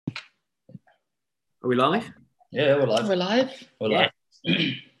Are we live? Yeah, we're live. We're live. We're Yeah.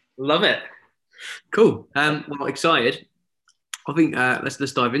 live. Love it. Cool. Well, excited. I think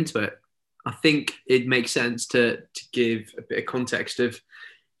let's dive into it. I think it makes sense to give a bit of context of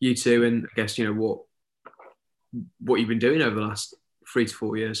you two, and I guess what you've been doing over the last 3 to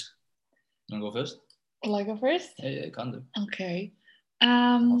 4 years. You want to go first? Will I go first? Yeah, you can do. Okay.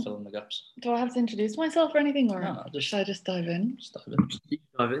 I'll fill in the gaps. Do I have to introduce myself or anything, or No, should I just dive in? Just dive in.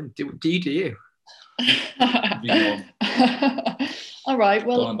 Dive in. Do you do you? Be normal. All right.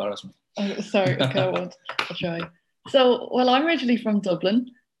 Well, Don't embarrass me. sorry. Okay, I won't. I'll try. So, well, I'm originally from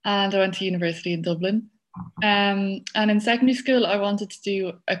Dublin, and I went to university in Dublin. And in secondary school, I wanted to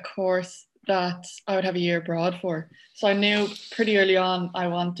do a course that I would have a year abroad for. So I knew pretty early on I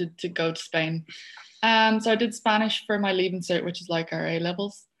wanted to go to Spain. So I did Spanish for my leaving cert, which is like our A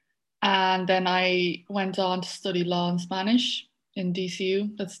levels. And then I went on to study law and Spanish in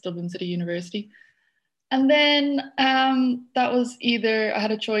DCU, that's Dublin City University. And then that was either I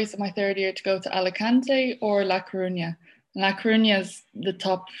had a choice in my third year to go to Alicante or La Coruña. And La Coruña is the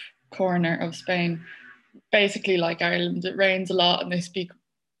top corner of Spain, basically like Ireland. It rains a lot and they speak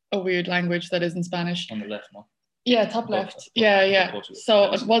a weird language that isn't Spanish. On the left, no? Yeah, top left. Yeah. So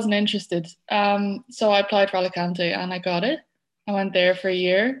I wasn't interested. So I applied for Alicante and I got it. I went there for a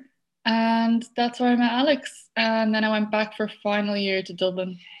year and that's where I met Alex. And then I went back for final year to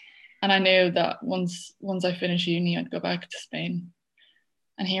Dublin. And I knew that once I finished uni, I'd go back to Spain.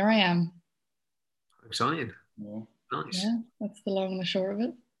 And here I am. Exciting. Yeah. Nice. Yeah, that's the long and the short of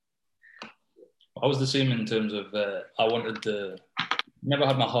it. I was the same in terms of I wanted to. Never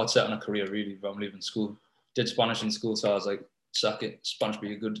had my heart set on a career really from leaving school. Did Spanish in school, so I was like, "Suck it, Spanish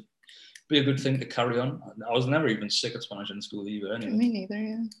be a good thing to carry on." I was never even sick at Spanish in school either. Anyway. Me neither.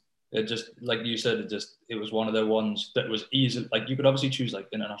 Yeah. It just, like you said, it was one of the ones that was easy. Like you could obviously choose like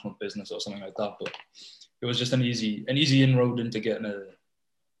international business or something like that, but it was just an easy inroad into getting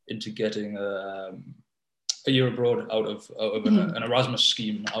a year abroad out of an Erasmus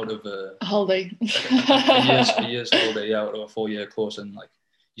scheme, out of a holiday, a year's holiday, out of a 4-year course. And like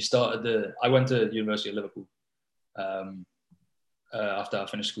you started I went to University of Liverpool after I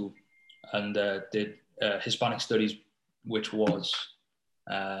finished school, and did Hispanic studies, which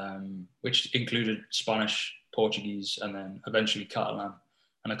included Spanish, Portuguese, and then eventually Catalan,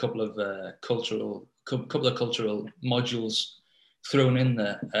 and a couple of cultural modules thrown in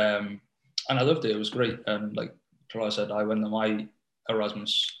there. And I loved it. It was great. Like Clara said, I went to my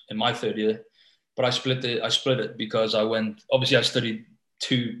Erasmus in my third year, but I split it because obviously I studied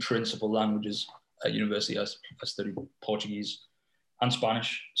 2 principal languages at university. I studied Portuguese and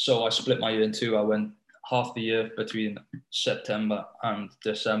Spanish. So I split my year in 2. I went half the year between September and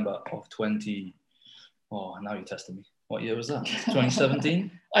December of now you're testing me. What year was that?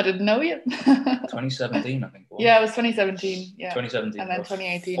 2017? I didn't know you. 2017, I think. Yeah, it was 2017. Yeah. 2017. And then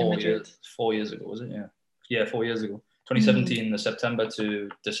 2018 4 in Madrid. 4 years ago, was it? Yeah. Yeah, 4 years ago. 2017, the September to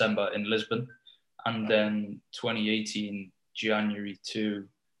December in Lisbon. And then 2018, January to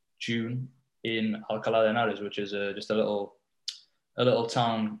June in Alcalá de Henares, which is just a little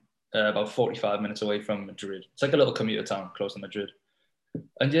town about 45 minutes away from Madrid. It's like a little commuter town close to Madrid.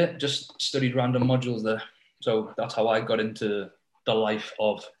 And yeah, just studied random modules there. So that's how I got into the life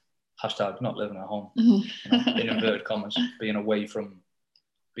of # not living at home, in inverted commas, being away from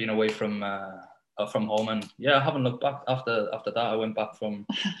home. And yeah, I haven't looked back after that. I went back for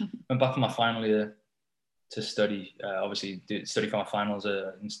my final year to study, obviously study for my finals,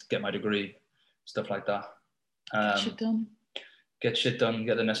 and get my degree, stuff like that. Get shit done,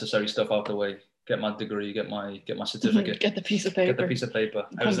 get the necessary stuff out the way, get my degree, get my certificate, get the piece of paper.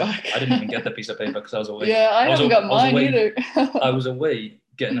 I didn't even get the piece of paper because I was away. Yeah, I haven't got mine either. I was away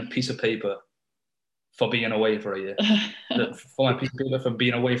getting a piece of paper for being away for a year. For my piece of paper from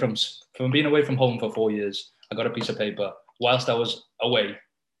being away from home for 4 years, I got a piece of paper whilst I was away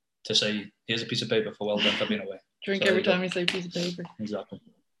to say, here's a piece of paper for well done for being away. Drink every time you say piece of paper. Exactly.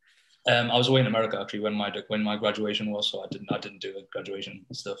 I was away in America actually when my graduation was, so I didn't do the graduation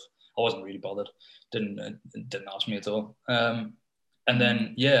stuff. I wasn't really bothered. Didn't ask me at all. And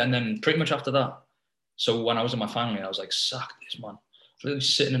then pretty much after that. So when I was in my final year, I was like, "Sack this, man!" Really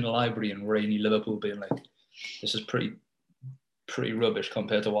sitting in the library in rainy Liverpool, being like, "This is pretty rubbish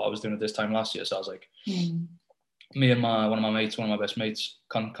compared to what I was doing at this time last year." So I was like, me and one of my best mates,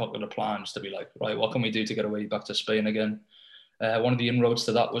 concocted a plan just to be like, right, what can we do to get away back to Spain again? One of the inroads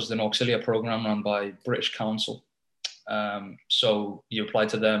to that was the Auxilia program run by British Council. So you applied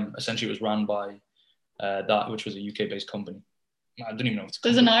to them. Essentially, it was run by that, which was a UK-based company. I don't even know.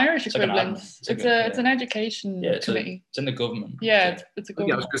 There's an Irish it's like equivalent. It's an education committee. It's in the government. Yeah, it's a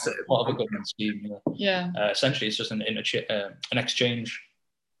government. Part of a government scheme. Yeah. Essentially, it's just an exchange,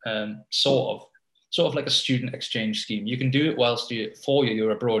 sort of like a student exchange scheme. You can do it whilst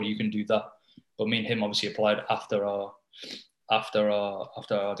you're abroad. You can do that. But me and him obviously applied after our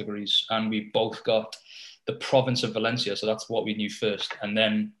degrees, and we both got the province of Valencia. So that's what we knew first, and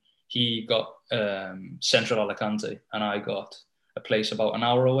then he got Central Alicante, and I got a place about an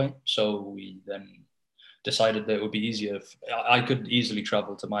hour away. So we then decided that it would be easier if I could easily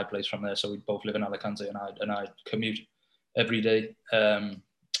travel to my place from there. So we'd both live in Alicante, and I'd commute every day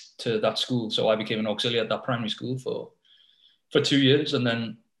to that school. So I became an auxiliary at that primary school for 2 years, and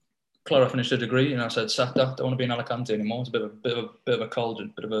then Clara finished her degree, and I said, "Sack that! Don't want to be in Alicante anymore. It's a bit of a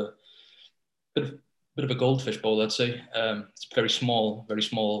cauldron, bit of a goldfish bowl, I'd say. It's very small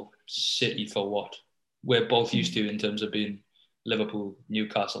city for what we're both used to in terms of being Liverpool,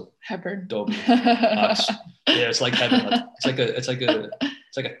 Newcastle, Hebburn, Dublin. It's like heaven. It's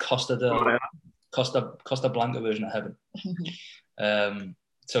like a Costa Blanca version of heaven.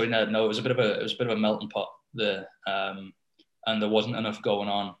 So no, it was a bit of a melting pot there, and there wasn't enough going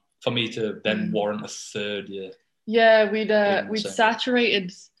on for me to then warrant a third year. Yeah, we'd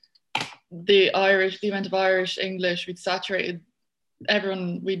saturated the amount of Irish English. We'd saturated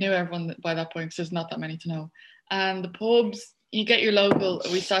everyone. We knew everyone by that point because there's not that many to know. And the pubs, you get your local.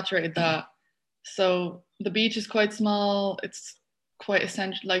 We saturated that. So the beach is quite small. It's quite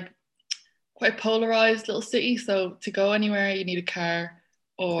essential, like quite polarized little city. So to go anywhere, you need a car,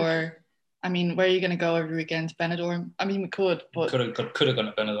 or I mean, where are you going to go every weekend? Benidorm? I mean, we could, but could have gone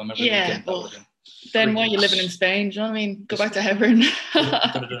to Benidorm every weekend. But then why are you living in Spain? Do you know what I mean? Go back to Hebburn. Could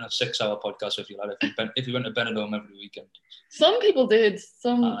have done a 6-hour podcast with you, lad. If you went to Benidorm every weekend. Some people did.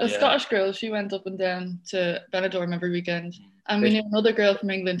 A Scottish girl, she went up and down to Benidorm every weekend. And we knew another girl from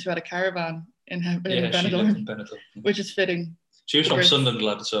England who had a caravan in Benidorm, which is fitting. She was from Sunderland,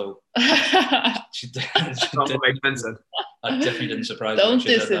 lad, so she definitely didn't surprise me when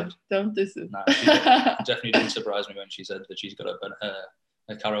she said that. Don't diss it. Nah, she definitely didn't surprise me when she said that she's got a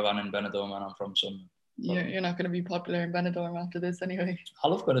caravan in Benidorm and I'm from Sunderland. You're not going to be popular in Benidorm after this anyway. I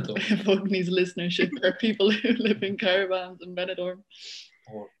love Benidorm. Agni's listenership are people who live in caravans in Benidorm.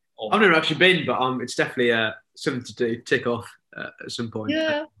 I've never actually been, but it's definitely something to tick off at some point.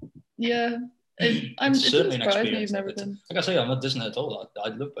 Yeah. It's certainly an experience. You've never been. Like I say, I'm not dissing it at all. I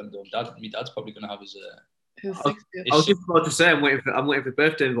love Benidorm. My dad's probably going to have his 60th. I was just about to say, I'm waiting for the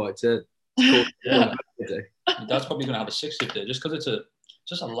birthday invite to call. My dad's probably going to have a 60th day just because it's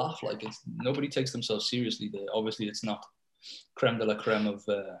just a laugh. Like nobody takes themselves seriously there. Obviously, it's not creme de la creme of.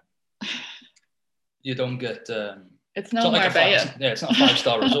 You don't get. It's not Marbella. It's not a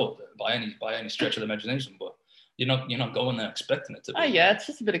 5-star resort by any stretch of the imagination, but. You're not going there expecting it to be. Oh yeah, it's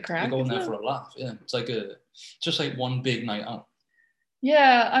just a bit of crack. You're going there for a laugh. Yeah, it's just like one big night out.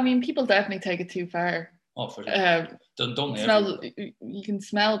 Yeah, I mean, people definitely take it too far. Oh, for sure. Don't they? You can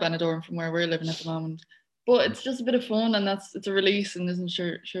smell Benidorm from where we're living at the moment, but it's just a bit of fun, and it's a release, and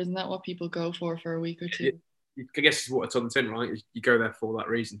isn't that what people go for a week or two? I guess it's what it's on the tin, right? You go there for that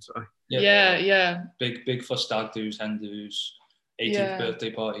reason. So yeah. Big for stag do's, hen do's, 18th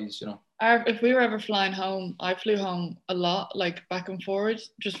birthday parties, If we were ever flying home, I flew home a lot, like back and forward,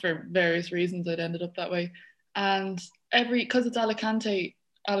 just for various reasons. I'd ended up that way. And because it's Alicante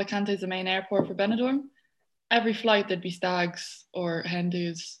is the main airport for Benidorm. Every flight there'd be stags or hen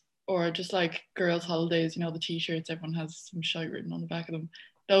do's or just like girls' holidays. The t-shirts, everyone has some shite written on the back of them.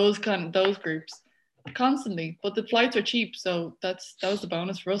 Those groups constantly. But the flights are cheap, so that was the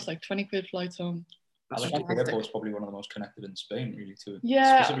bonus for us. Like 20 quid flights home. Alicante Airport is probably one of the most connected in Spain, really.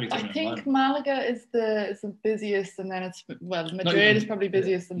 I think Malaga is the busiest, and then Madrid is probably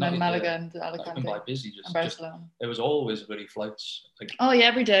busiest, and then Malaga and Alicante. Even by busy, and Barcelona. There was always bloody flights.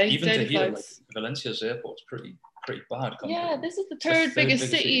 Every day. Even daily to here, flights. like Valencia's airport's pretty bad. Yeah, this is the third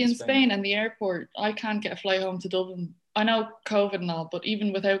biggest city in Spain, and the airport. I can't get a flight home to Dublin. I know COVID and all, but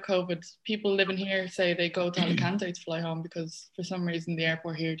even without COVID, people living here say they go to Alicante to fly home because for some reason the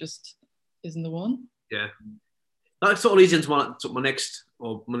airport here just isn't the one. Yeah, that sort of leads into my next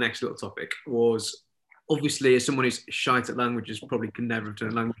little topic. Was obviously as someone who's shite at languages, probably could never have done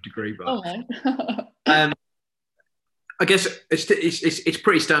a language degree, but I guess it's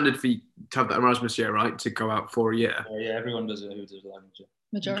pretty standard for you to have that Erasmus year, right? To go out for a year. Yeah, everyone does it who does language.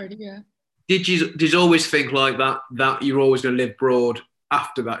 Majority, yeah. Did you always think like that you're always going to live abroad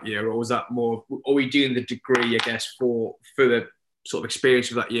after that year, or was that more? Are we doing the degree, I guess, for the sort of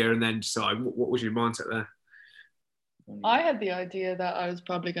experience of that year and then decide? What was your mindset there? I had the idea that I was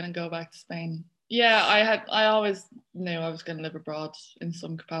probably going to go back to Spain Yeah, I always knew I was going to live abroad in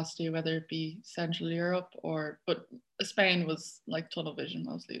some capacity, whether it be Central Europe but Spain was like tunnel vision,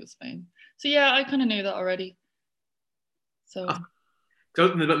 mostly with Spain. So yeah, I kind of knew that already. So So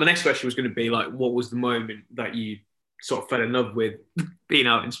the next question was going to be like, what was the moment that you sort of fell in love with being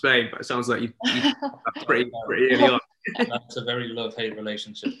out in Spain? But it sounds like you pretty early on. That's a very love-hate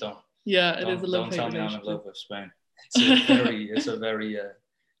relationship. Yeah, it is a love-hate Don't tell me I'm in love with Spain. It's a very.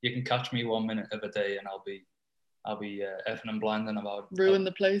 You can catch me 1 minute of a day, and I'll be effing and blinding about ruin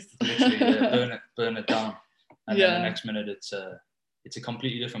the place. Literally, burn it down, and then the next minute it's a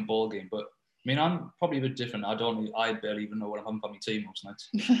completely different ball game. But I mean, I'm probably a bit different. I barely even know what I'm having for my tea most nights.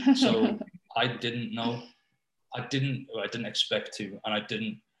 So I didn't know. I didn't expect to, and I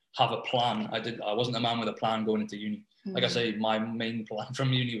didn't have a plan. I wasn't a man with a plan going into uni. Like I say, my main plan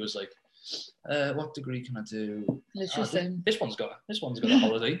from uni was like, what degree can I do? This one's got a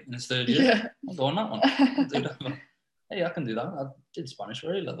holiday in its third year. Yeah. I'll go on that one. I'll do that. Hey, I can do that. I did Spanish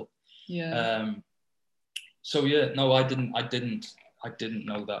for A level. Yeah. So yeah, no, I didn't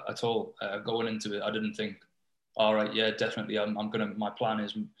know that at all. Going into it, I didn't think, all right, yeah, definitely. My plan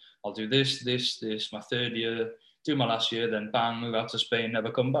is I'll do this, my third year, do my last year, then bang, move out to Spain, never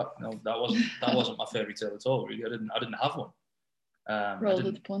come back. No, that wasn't my fairy tale at all. Really, I didn't have one. Rolled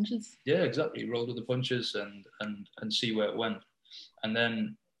with the punches. Yeah, exactly. Rolled with the punches and see where it went. And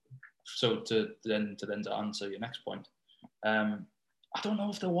then, so to answer your next point, I don't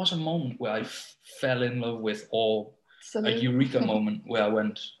know if there was a moment where I fell in love with, or a eureka moment where I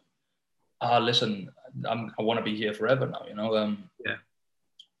went, listen, I want to be here forever now. You know. Yeah.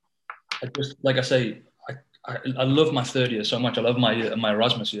 I just, like I say, I love my third year so much. I love my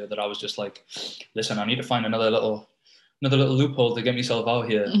Erasmus year that I was just like, listen, I need to find another little loophole to get myself out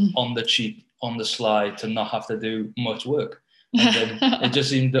here on the cheap, on the slide, to not have to do much work. And then it just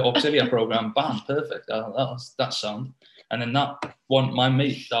seemed the auxiliary program, bam, perfect. That's sound. And then that one, my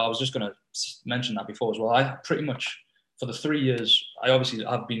mate, I was just going to mention that before as well. I pretty much, for the 3 years,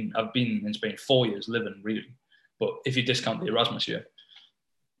 I've been in Spain 4 years living, really. But if you discount the Erasmus year,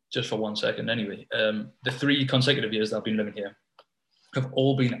 just for 1 second anyway, the 3 consecutive years that I've been living here have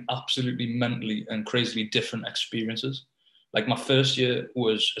all been absolutely mentally and crazily different experiences. Like my first year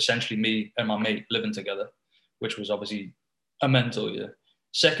was essentially me and my mate living together, which was obviously a mental year.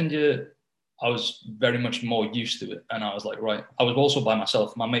 Second year, I was very much more used to it. And I was like, right, I was also by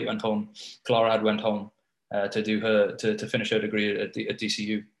myself. My mate went home. Clara went home to finish her degree at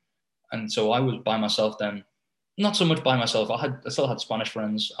DCU. And so I was by myself then. Not so much by myself. I still had Spanish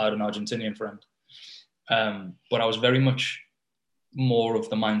friends. I had an Argentinian friend. But I was very much more of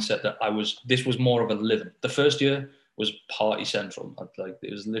the mindset that this was more of a living. The first year was party central.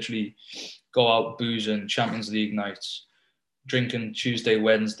 It was literally go out, boozing, Champions League nights, drinking Tuesday,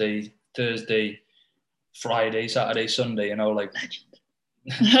 Wednesday, Thursday, Friday, Saturday, Sunday, you know, like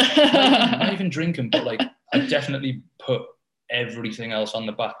not even drinking, but like I definitely put everything else on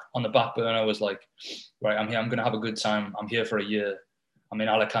the back burner. I was like, right, I'm here, I'm gonna have a good time. I'm here for a year. I'm in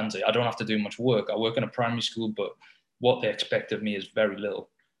Alicante. I don't have to do much work. I work in a primary school, but what they expect of me is very little.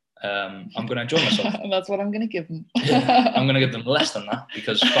 I'm going to enjoy myself. And that's what I'm going to give them. Yeah, I'm going to give them less than that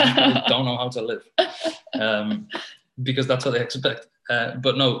because Spanish people don't know how to live. Because that's what they expect.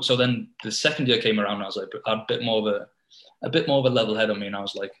 But no, so then the second year came around and I was like, I had a bit more of a level head on me. And I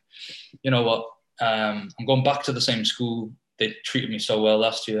was like, you know what? I'm going back to the same school. They treated me so well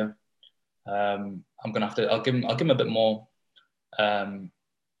last year. I'm going to I'll give them a bit more. And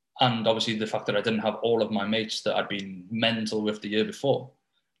obviously the fact that I didn't have all of my mates that I'd been mental with the year before,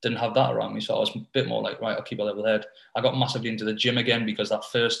 didn't have that around me. So I was a bit more like, right, I'll keep a level head. I got massively into the gym again because that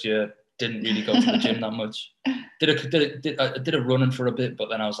first year didn't really go to the gym that much. I did a running for a bit, but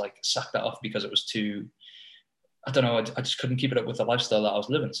then I was like, sacked that off because it was too, I don't know, I just couldn't keep it up with the lifestyle that I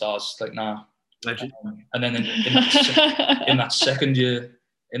was living. So I was like, nah. And then in that second year,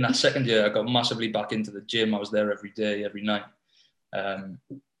 I got massively back into the gym. I was there every day, every night.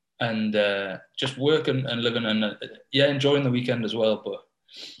 And just working and living and enjoying the weekend as well, but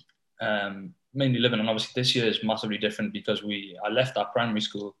mainly living. And obviously this year is massively different because I left that primary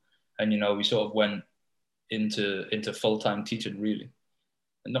school and, you know, we sort of went into full-time teaching, really.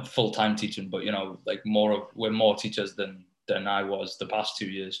 Not full-time teaching, but, you know, like we're more teachers than I was the past 2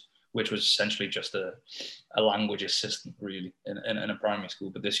 years, which was essentially just a language assistant, really, in a primary school.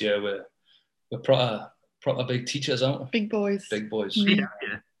 But this year we're proper big teachers, aren't we? Big boys. Yeah.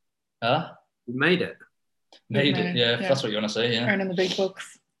 Huh? We made it. Made it, yeah. If that's what you want to say, yeah. Earning the big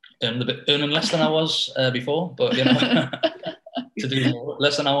bucks. Earning less than I was before, but, you know, to do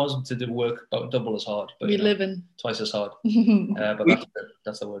less than I was to do work about double as hard. But living twice as hard. But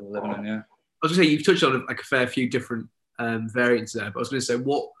that's the word we're living in, yeah. was going to say you've touched on like a fair few different variants there, but I was going to say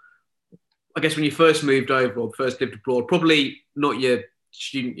what I guess when you first moved over or first lived abroad, probably not your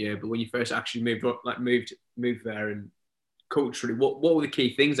student year, but when you first actually moved there and culturally, what were the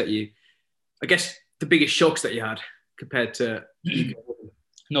key things that I guess the biggest shocks that you had compared to UK?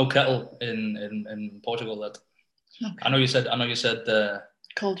 No kettle in Portugal. That Okay. I know you said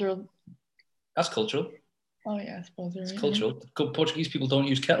Cultural. that's cultural. Oh yeah, I suppose It's right, cultural. Portuguese people don't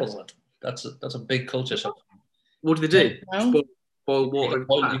use kettles. That's a big culture shock. What do they do? No. Just boil water. You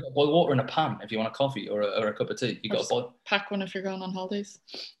got to boil water in a pan if you want a coffee or a cup of tea. You got to boil. Pack one if you're going on holidays.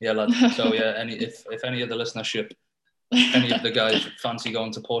 Yeah, lad. So yeah, if any of the listenership, any of the guys fancy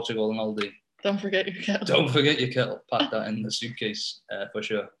going to Portugal and holiday, Don't forget your kettle. don't forget your kettle. Pack that in the suitcase for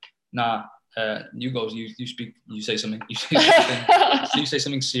sure. Nah, you go. You speak. You say something. You say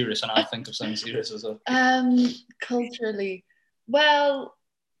something serious, and I'll think of something serious as well. Culturally, well,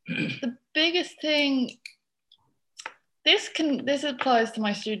 the biggest thing. This applies to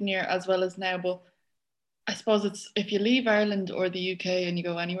my student year as well as now, but I suppose it's if you leave Ireland or the UK and you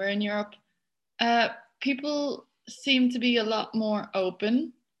go anywhere in Europe, people seem to be a lot more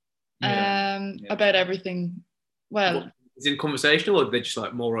open about everything. Well, is it conversational or are they just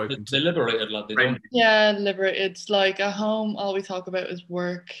like more open? They're liberated, lad. They don't. Yeah, liberated. It's like at home, all we talk about is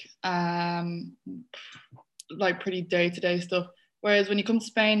work, like pretty day-to-day stuff. Whereas when you come to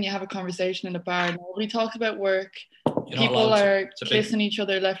Spain, you have a conversation in a bar. Nobody talks about work. People are kissing each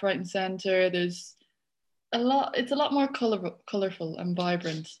other left, right, and center. There's a lot. It's a lot more colorful and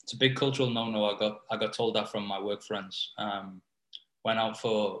vibrant. It's a big cultural no-no. I got told that from my work friends. Went out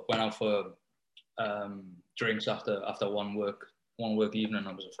for drinks after one work evening.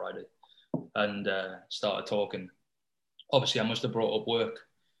 It was a Friday, and started talking. Obviously, I must have brought up work,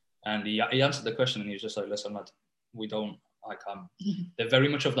 and he answered the question, and he was just like, "Listen, lad, we don't. They're very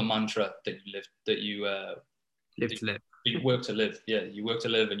much of the mantra that you live, that you live to live. You work to live. Yeah, you work to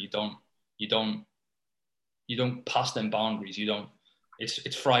live, and you don't pass them boundaries. You don't.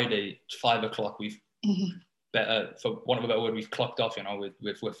 It's Friday. It's 5 o'clock. We've better, for want of a better word, we've clocked off. You know,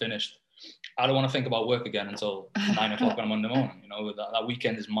 we're finished. I don't want to think about work again until 9 o'clock on a Monday morning. You know, that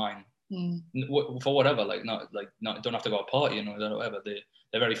weekend is mine for whatever. Don't have to go out party. You know, whatever. They're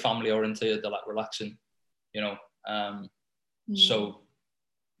very family oriented. They're like relaxing. You know. So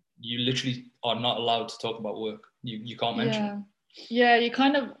you literally are not allowed to talk about work. You can't mention it. Yeah, you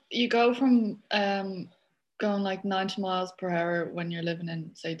go from going like 90 miles per hour when you're living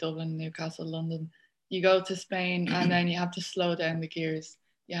in, say, Dublin, Newcastle, London. You go to Spain and then you have to slow down the gears.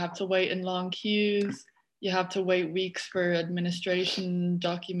 You have to wait in long queues. You have to wait weeks for administration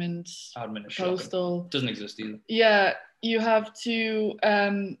documents, postal. Doesn't exist either. Yeah, you have to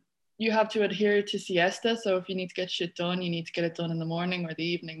adhere to siesta. So if you need to get shit done, you need to get it done in the morning or the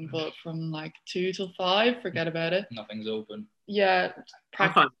evening. But from like 2 till 5, forget about it. Nothing's open. Yeah, I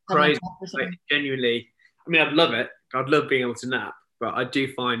find it crazy. Like, genuinely, I mean, I'd love it. I'd love being able to nap, but I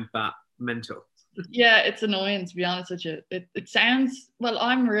do find that mental. Yeah, it's annoying, to be honest with you. It sounds, well,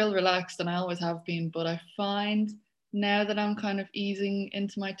 I'm real relaxed and I always have been, but I find now that I'm kind of easing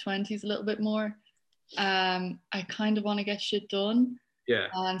into my 20s a little bit more, I kind of want to get shit done. Yeah.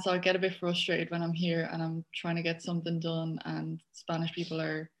 And so I get a bit frustrated when I'm here and I'm trying to get something done and Spanish people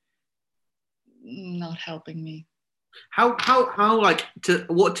are not helping me. How like to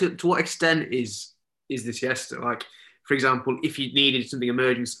what extent is the siesta? Like, for example, if you needed something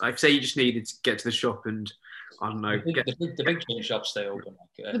emergency, like say you just needed to get to the shop and I don't know, the big chain shops stay open.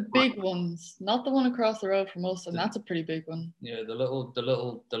 The big ones, not the one across the road from us, and that's a pretty big one. Yeah, the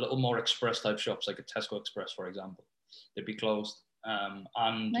little more express type shops like a Tesco Express, for example, they'd be closed.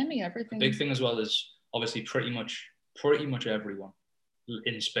 And mainly everything. The big thing as well is obviously pretty much everyone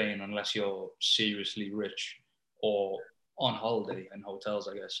in Spain, unless you're seriously rich or on holiday in hotels,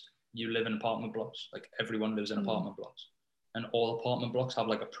 I guess, you live in apartment blocks. Like everyone lives in apartment blocks, and all apartment blocks have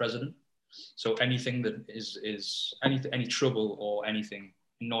like a president. So anything that is any trouble or anything,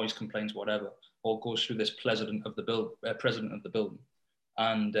 noise complaints, whatever, all goes through this president of the building.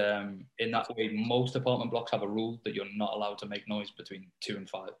 And in that way, most apartment blocks have a rule that you're not allowed to make noise between 2 and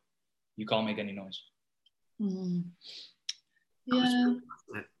 5. You can't make any noise. Yeah.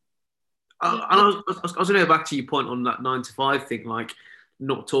 I was going to go back to your point on that 9 to 5 thing, like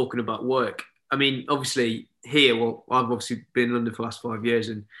not talking about work. I mean, obviously here, well, I've obviously been in London for the last 5 years,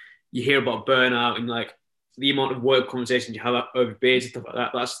 and you hear about burnout and like the amount of work conversations you have over beers and stuff like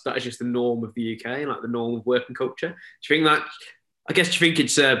that. That is just the norm of the UK, like the norm of working culture. Do you think that? I guess, do you think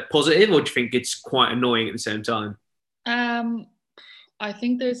it's positive, or do you think it's quite annoying at the same time? I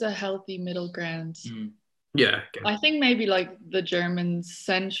think there's a healthy middle ground. Yeah. Okay. I think maybe like the Germans'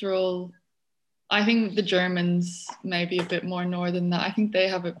 central I think the Germans maybe a bit more northern than that. I think they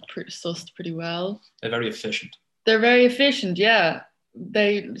have it sussed pretty well. They're very efficient. They're very efficient, yeah.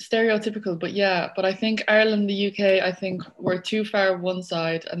 They stereotypical, but yeah. But I think Ireland, the UK, I think we're too far one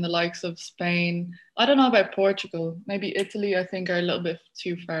side, and the likes of Spain. I don't know about Portugal. Maybe Italy, I think, are a little bit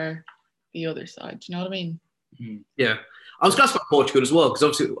too far the other side. Do you know what I mean? Mm. Yeah, I was glad about Portugal as well because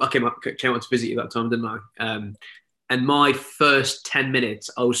obviously I came out to visit you that time, didn't I? And my first 10 minutes,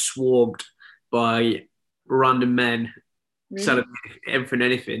 I was swarmed by random men Really? selling everything,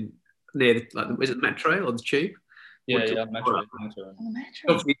 anything near is it the metro or the tube? Yeah, metro. On the metro.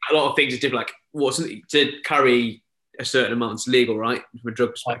 Obviously, a lot of things are different. Like, to carry a certain amount is legal, right, from a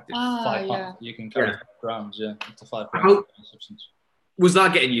drug perspective. Yeah. You can carry 5 grams, yeah, up to 5 grams How of substance. was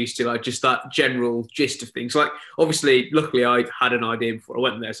that getting used to, like, just that general gist of things? Like, obviously, luckily, I had an idea before I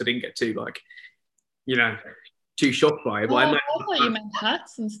went there, so I didn't get too, like, too shocked by it. But I thought you meant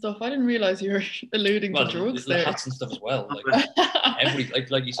hats and stuff. I didn't realize you were alluding to drugs there. Hats and stuff as well. Like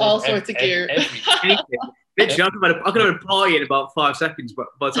like you said, all sorts of gear. Literally, I could have been partying in about 5 seconds, but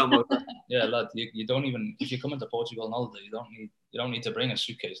by the time I was there. Yeah, lad, you don't even, if you come into Portugal on holiday, you don't need to bring a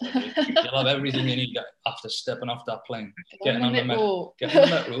suitcase. Like, you'll have everything you need after stepping off that plane, getting on the metro,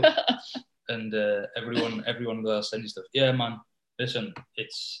 and everyone will send you stuff. Yeah, man. Listen,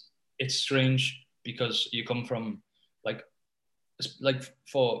 it's strange because you come from like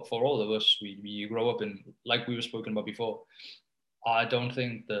for all of us, we grow up in, like we were spoken about before. I don't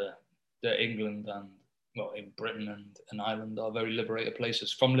think the England and in Britain and Ireland are very liberated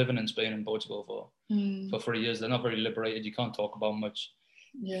places. From living in Spain and Portugal for 3 years, they're not very liberated. You can't talk about much.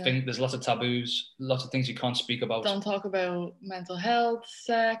 Yeah. I think there's lots of taboos, lots of things you can't speak about. Don't talk about mental health,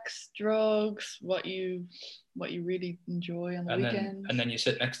 sex, drugs, what you really enjoy on the weekends. And then you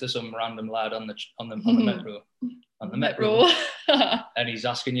sit next to some random lad on the metro. On the metro. And he's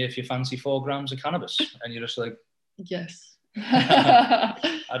asking you if you fancy 4 grams of cannabis. And you're just like, yes. I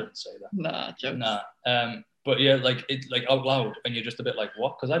didn't say that. Nah, jokes. Nah. But yeah, like out loud, and you're just a bit like,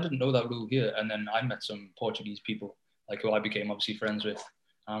 what? Because I didn't know that rule here. And then I met some Portuguese people, like, who I became obviously friends with.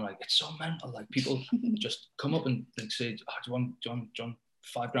 And I'm like, it's so mental. Like, people just come up and say, do you want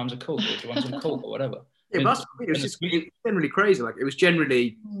 5 grams of coke, or do you want some coke, or whatever? Yeah, but it was generally crazy. Like, it was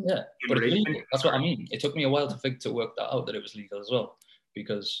generally. Yeah, but it's legal. That's what I mean. It took me a while to work that out, that it was legal as well.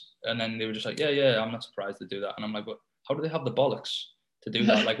 And then they were just like, yeah, I'm not surprised to do that. And I'm like, but how do they have the bollocks to do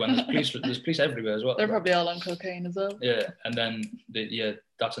that? Like, when there's police everywhere as well. They're probably all on cocaine as well. Yeah, and then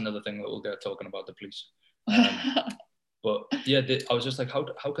that's another thing that we'll get talking about, the police. But yeah, I was just like, how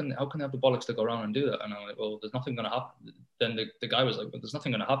can they have the bollocks to go around and do that? And I'm like, well, there's nothing going to happen. Then the guy was like, well, there's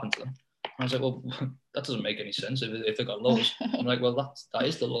nothing going to happen to them. And I was like, well, that doesn't make any sense if they got laws. I'm like, well, that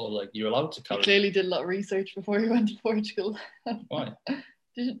is the law. Like, you're allowed to carry. You clearly did a lot of research before you went to Portugal. Why?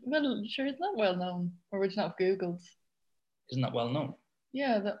 Well, sure, it's not well known, or would you not have Googled? Isn't that well known?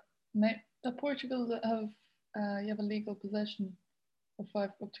 Yeah, that Portugal that you have a legal possession of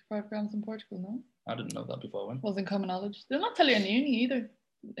up to 5 grams in Portugal, no? I didn't know that before I went. Wasn't common knowledge. They'll not tell you in uni either,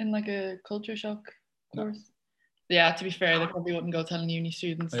 in like a culture shock course. No. Yeah, to be fair, they probably wouldn't go telling uni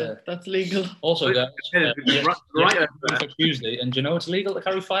students that that's legal. Also, guys, right for Tuesday, and do you know it's legal to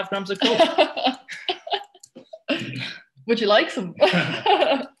carry 5 grams of coke? Would you like some?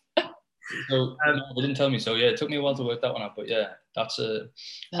 So no, they didn't tell me. So yeah, it took me a while to work that one out. But yeah, that's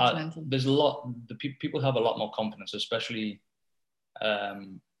mental. There's a lot. People have a lot more confidence, especially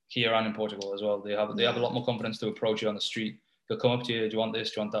here and in Portugal as well. They have a lot more confidence to approach you on the street. They'll come up to you. Do you want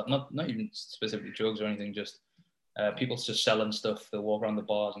this? Do you want that? Not even specifically drugs or anything. Just people just selling stuff. They'll walk around the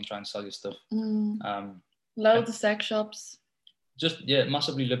bars and try and sell you stuff. Loads of sex shops. Just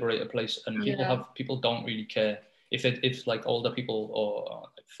massively liberated place, and people don't really care. If like older people or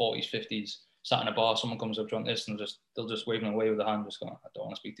like 40s, 50s sat in a bar, someone comes up, do you want this? And they'll just wave them away with a hand, just going, I don't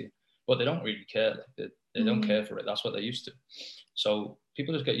want to speak to you. But they don't really care. Like, they don't care for it. That's what they're used to. So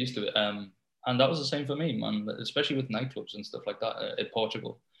people just get used to it. And that was the same for me, man. Especially with nightclubs and stuff like that in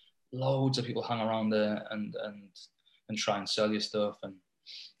Portugal. Loads of people hang around there and try and sell you stuff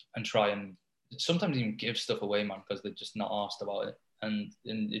and try and sometimes even give stuff away, man, because they're just not asked about it. And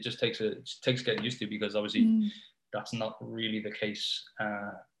it just takes getting used to, because obviously that's not really the case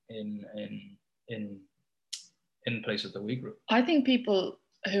in places that we grew. I think people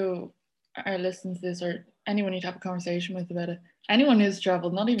who are listening to this, or anyone you'd have a conversation with about it, anyone who's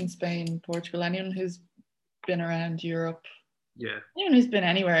traveled, not even Spain, Portugal, anyone who's been around Europe, anyone who's been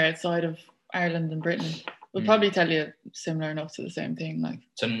anywhere outside of Ireland and Britain will probably tell you similar enough to the same thing. Like,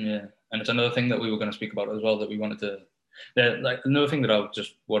 and it's another thing that we were going to speak about as well, that we wanted to. Like, another thing that I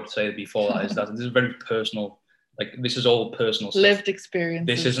just want to say before that is that this is very personal like this is all personal stuff. Lived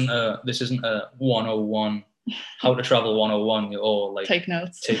experiences. This isn't a 101 how to travel 101 or like take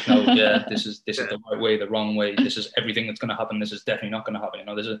notes. Yeah, this is the right way, the wrong way. This is everything that's going to happen. This is definitely not going to happen. You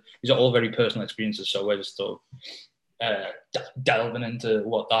know, these are all very personal experiences. So we're just sort of delving into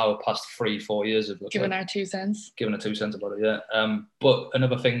what our past 3-4 years have looked Giving like. our 2 cents. Giving our 2 cents about it, yeah. But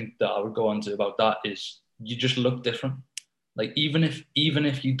another thing that I would go on to about that is you just look different. Like even if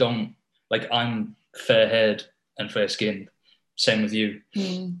you don't, like I'm fair-haired and fair-skinned, same with you.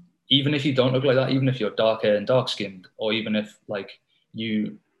 Even if you don't look like that, even if you're dark-haired and dark-skinned, or even if like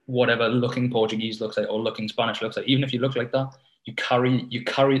you, whatever looking Portuguese looks like or looking Spanish looks like, even if you look like that, you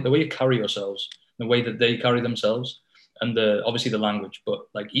carry the way you carry yourselves, the way that they carry themselves, and obviously the language. But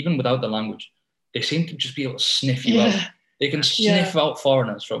like even without the language, they seem to just be able to sniff you out. They can sniff out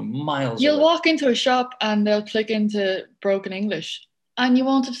foreigners from miles You'll away. walk into a shop and they'll click into broken English and you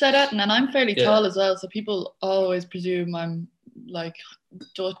won't have said that. And I'm fairly tall as well, so people always presume I'm like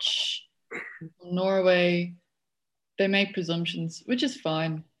Dutch, Norway. They make presumptions, which is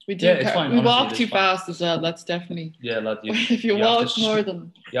fine. We do. It's fine. We Honestly, walk too fast as well. That's definitely. Yeah, lad. If you walk more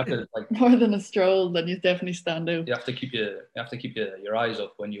than a stroll, then you definitely stand out. You have to keep your eyes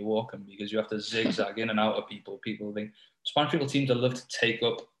up when you're walking, because you have to zigzag in and out of people. People think Spanish people seem to love to take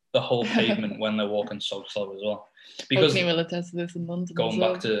up the whole pavement when they're walking so slow as well. Because Agni will attest to this in London. Going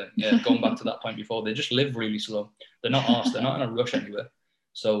back to that point before, they just live really slow. They're not asked. They're not in a rush anywhere.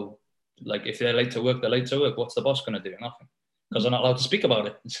 So, like, if they're late to work, they're late to work. What's the boss going to do? Nothing, because they're not allowed to speak about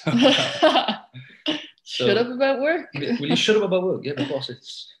it. Shut up about work. Will you shut up about work? Yeah, the boss.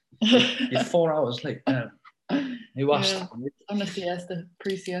 You're 4 hours late. You asked. Yeah. I'm a siesta,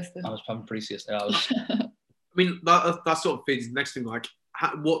 pre-siesta. I was having pre-siesta. I mean, that sort of feeds the next thing. Like,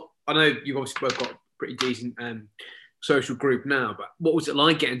 what I know you've obviously both got a pretty decent social group now, but what was it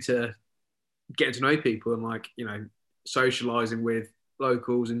like getting to know people and, like, you know, socializing with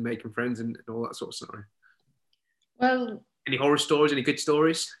locals and making friends and all that sort of stuff? Well, any horror stories, any good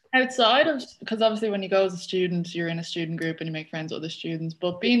stories? Outside of, because obviously when you go as a student, you're in a student group and you make friends with other students.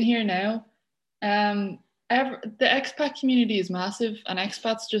 But being here now, the expat community is massive, and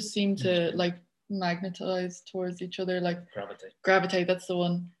expats just seem to like magnetize towards each other, like gravitate. That's the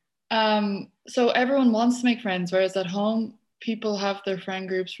one. So everyone wants to make friends, whereas at home people have their friend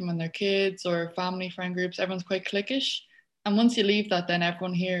groups from when they're kids or family friend groups. Everyone's quite cliquish, and once you leave that, then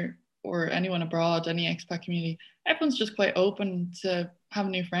everyone here or anyone abroad, any expat community, everyone's just quite open to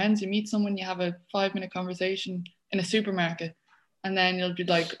having new friends. You meet someone, you have a 5-minute conversation in a supermarket, and then you'll be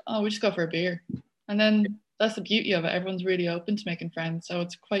like, oh, we just go for a beer. And then that's the beauty of it. Everyone's really open to making friends. So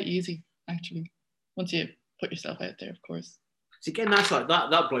it's quite easy, actually, once you put yourself out there, of course. So again, that's like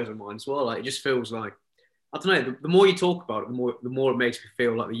that blows my mind as well. Like, it just feels like, I don't know, the more you talk about it, the more it makes me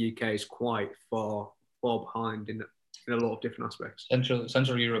feel like the UK is quite far behind in a lot of different aspects.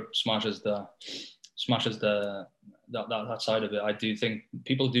 Central Europe smashes that side of it. I do think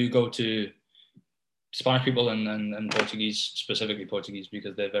people do go to Spanish people and Portuguese, specifically Portuguese,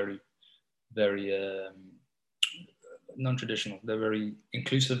 because they're very, very non-traditional. They're very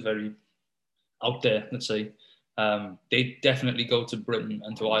inclusive, very out there, let's say. They definitely go to Britain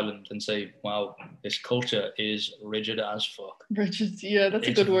and to Ireland and say, wow, this culture is rigid as fuck. Rigid, yeah, that's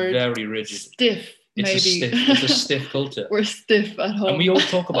a good word. Very rigid. Stiff. It's a stiff culture. We're stiff at home. And we all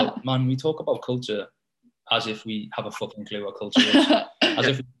talk about, culture as if we have a fucking clue what culture is.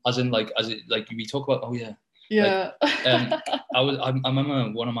 as in we talk about, oh yeah. Yeah. Like, I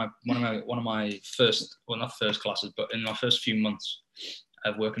remember one of my first, well, not first classes, but in my first few months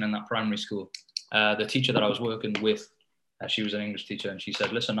of working in that primary school, the teacher that I was working with, she was an English teacher, and she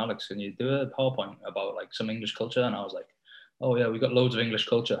said, listen, Alex, can you do a PowerPoint about like some English culture? And I was like, oh yeah, we got loads of English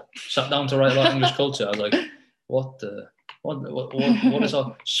culture. Sat down to write about English culture. I was like, what is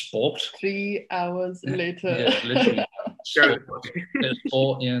our sport? 3 hours later. Yeah, literally.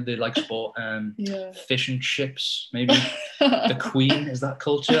 Sport, yeah, they like sport. Fish and chips, maybe. The Queen, is that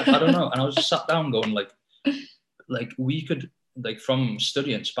culture? I don't know. And I was just sat down going like we could, like, from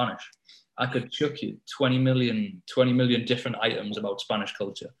studying Spanish, I could chuck you 20 million different items about Spanish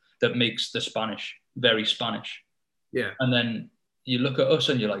culture that makes the Spanish very Spanish. Yeah. And then you look at us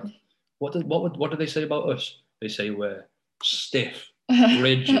and you're like, what do they say about us? They say we're stiff,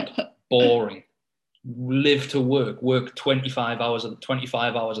 rigid, boring, live to work 25 hours of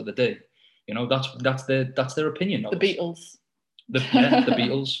the day. You know, that's their opinion of the Beatles. The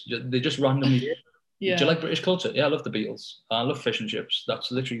Beatles. They just randomly. Yeah. Do you like British culture? Yeah, I love the Beatles. I love fish and chips.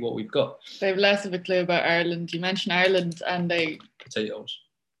 That's literally what we've got. They have less of a clue about Ireland. You mentioned Ireland and they... Potatoes.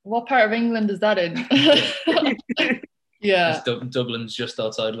 What part of England is that in? Yeah. Dublin's just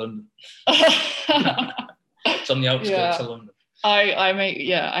outside London. It's just on the outskirts of London.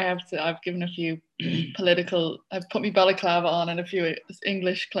 I've given a few I've put my balaclava on in a few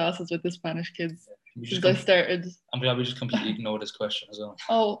English classes with the Spanish kids since I started. I'm glad we just completely ignored his question as well.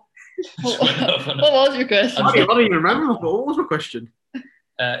 Oh, what was your question? I don't even remember. What was my question?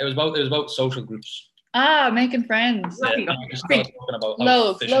 It was about social groups. Making friends. Yeah, I just started talking about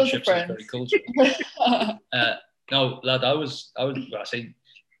how fish and chips is very cultural. No, lad, I say,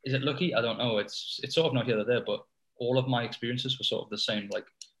 is it lucky? I don't know. It's sort of not here or there, but all of my experiences were sort of the same. Like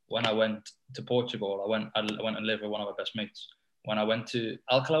when I went to Portugal, I went and lived with one of my best mates. When I went to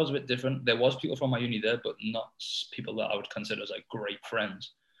Alcalá, it was a bit different. There was people from my uni there, but not people that I would consider as like great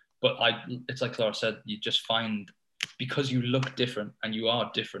friends. But it's like Clara said, you just find, because you look different and you are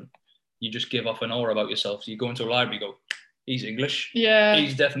different, you just give off an aura about yourself. So you go into a library, you go, he's English. Yeah,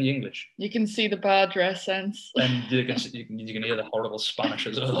 he's definitely English. You can see the bad dress sense, and you can hear the horrible Spanish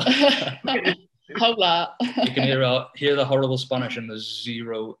as well. Hola. You can hear the horrible Spanish, and there's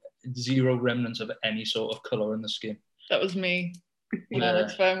zero remnants of any sort of color in the skin. That was me.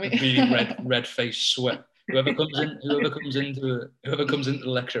 That's fine. Really red face, sweat. Whoever comes into the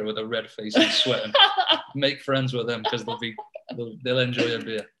lecture with a red face and sweating, make friends with them because they'll enjoy a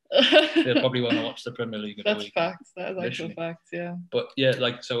beer. They'll probably want to watch the Premier League. That's facts. That is actual facts. Yeah. But yeah,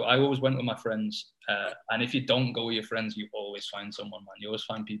 so I always went with my friends, and if you don't go with your friends, you always find someone, man. You always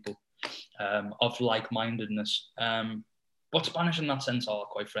find people of like-mindedness. But Spanish in that sense are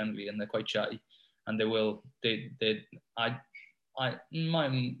quite friendly and they're quite chatty, and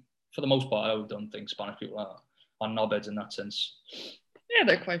for the most part, I don't think Spanish people are knobheads in that sense. Yeah,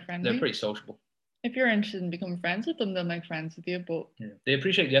 they're quite friendly. They're pretty sociable. If you're interested in becoming friends with them, they'll make friends with you. But they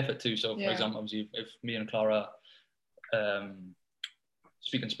appreciate the effort too. So, for example, if me and Clara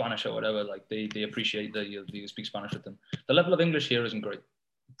speaking Spanish or whatever, like they appreciate that you speak Spanish with them. The level of English here isn't great.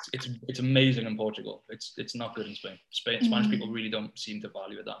 It's amazing in Portugal. It's not good in Spain. Spanish people really don't seem to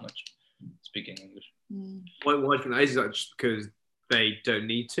value it that much, speaking English. Why do you think that is? Is that just because they don't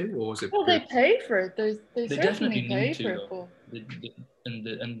need to, or is it? Well, they pay for it. They definitely pay need for to. They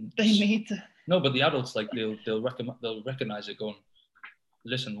need to. No, but the adults, like they'll recognize it, going,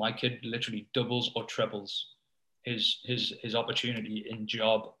 listen, my kid literally doubles or trebles his opportunity in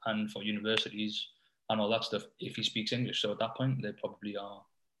job and for universities and all that stuff if he speaks English. So at that point, they probably are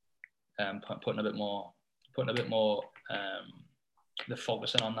putting a bit more. They're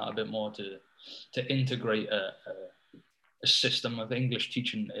focusing on that a bit more to integrate a system of English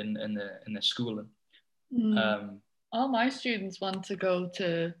teaching in the schooling. All my students want to go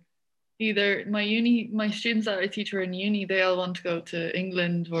to either my students that I teach are in uni, they all want to go to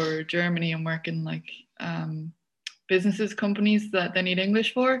England or Germany and work in like businesses, companies that they need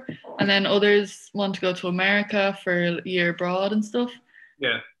English for. And then others want to go to America for a year abroad and stuff.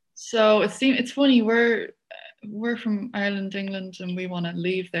 Yeah. So it's funny, we're from Ireland, England, and we want to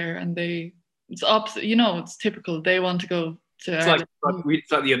leave there, and it's opposite, it's typical. They want to go to Ireland.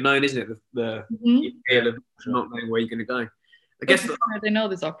 It's like the unknown, isn't it? The feel of not knowing where you're going to go. I guess they know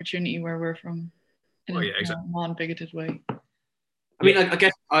this opportunity where we're from in exactly. a non-bigoted way. I mean, I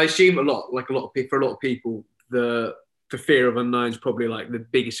guess I assume for a lot of people, the fear of unknown is probably like the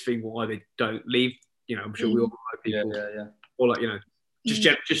biggest thing why they don't leave. I'm sure we all know people, or like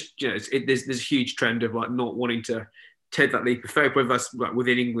there's a huge trend of like not wanting to take that leap of faith, whether that's like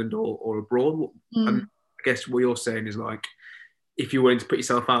within England or abroad. And I guess what you're saying is like, if you're willing to put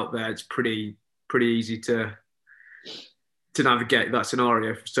yourself out there, it's pretty easy to navigate that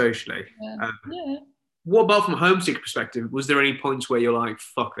scenario socially. What about from a homesick perspective? Was there any points where you're like,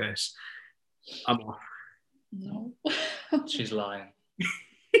 fuck this, I'm off? No. She's lying.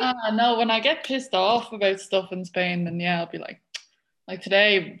 No, when I get pissed off about stuff in Spain, then I'll be like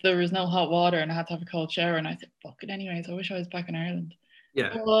today there was no hot water and I had to have a cold shower, and I said, fuck it anyways, I wish I was back in Ireland.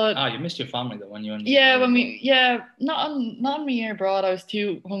 Yeah. But, you missed your family though when you went. Not on my year abroad. I was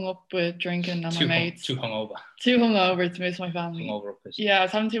too hung up with drinking and my mates. Too hungover to miss my family. I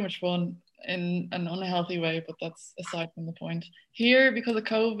was having too much fun in an unhealthy way, but that's aside from the point. Here, because of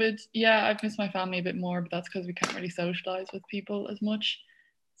COVID, I've missed my family a bit more, but that's because we can't really socialize with people as much.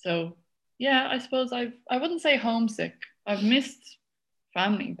 So I suppose I wouldn't say homesick. I've missed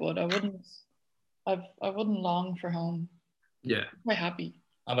family, but I wouldn't long for home. Yeah, quite happy.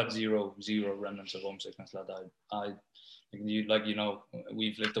 I've had zero remnants of homesickness, lad. I've lived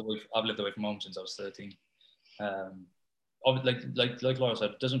away from home since I was 13. Like Laura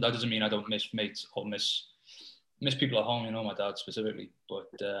said, that doesn't mean I don't miss mates or miss people at home. My dad specifically, but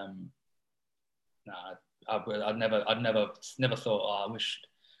I'd never thought, I wished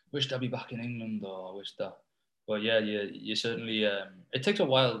I'd be back in England, or I wish that. But you certainly. It takes a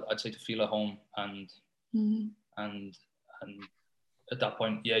while, I'd say, to feel at home, and and at that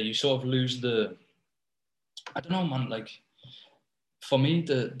point, yeah, you sort of lose I don't know, man. Like for me,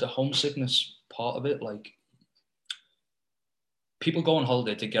 the homesickness part of it, like people go on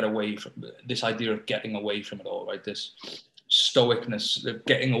holiday to get away from this idea of getting away from it all, right? This stoicness of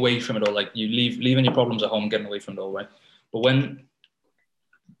getting away from it all, like you leaving your problems at home, getting away from it all, right? But when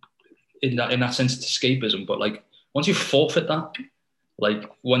in that sense, it's escapism. But like once you forfeit that, like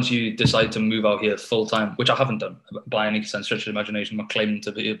once you decide to move out here full time, which I haven't done by any sense, stretch of imagination, I'm not claiming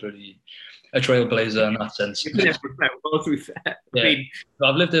to be a trailblazer in that sense. Yeah, well, to be fair. Yeah, I mean,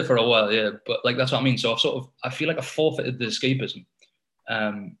 I've lived there for a while, yeah, but like that's what I mean. So I feel like I forfeited the escapism,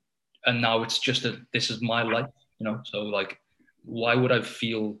 and now it's just this is my life, you know. So like, why would I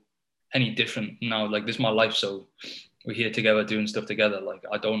feel any different now? Like this is my life, so we're here together doing stuff together. Like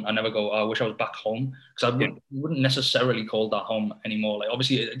I never go, oh, I wish I was back home, because I wouldn't necessarily call that home anymore. Like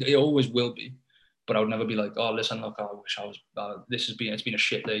obviously it always will be, but I would never be like, oh, listen, look, I wish I was, it's been a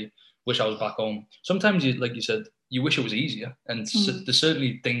shit day. Wish I was back home. Sometimes like you said, you wish it was easier. And there's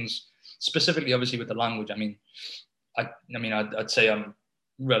certainly things, specifically obviously with the language. I mean, I'd say I'm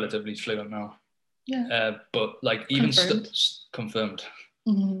relatively fluent now. Yeah. But like even confirmed.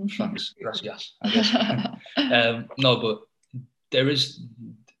 Thanks. Gracias, I guess. No, but there is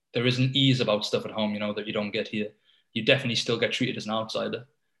an ease about stuff at home, you know, that you don't get here. You definitely still get treated as an outsider,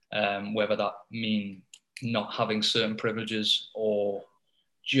 whether that mean not having certain privileges or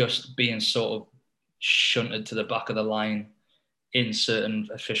just being sort of shunted to the back of the line in certain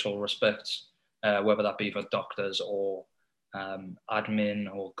official respects, whether that be for doctors or admin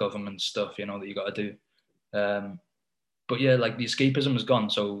or government stuff, you know, that you got to do. But yeah, like the escapism is gone.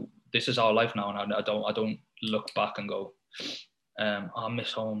 So this is our life now, and I don't look back and go, I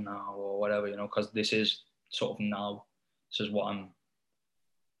miss home now or whatever, you know, because this is sort of now. This is what I'm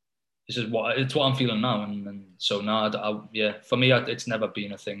feeling now, and so now, yeah, for me, it's never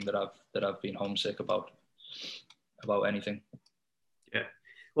been a thing that I've been homesick about anything. Yeah,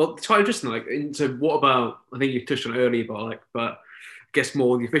 well, it's quite interesting. Like, so what about? I think you touched on it earlier, but I guess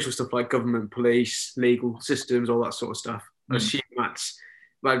more the official stuff like government, police, legal systems, all that sort of stuff. I assume that's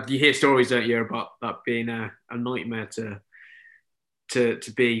like you hear stories, don't you, about that being a nightmare to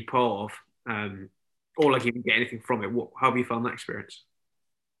be part of, or like even get anything from it. How have you found that experience?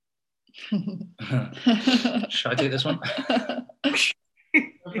 Should I take this one?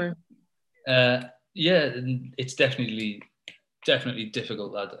 Yeah, it's definitely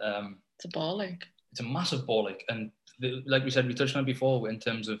difficult, lad. It's a ball ache. It's a massive ball ache, and like we said, we touched on it before in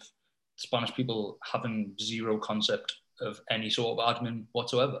terms of Spanish people having zero concept of any sort of admin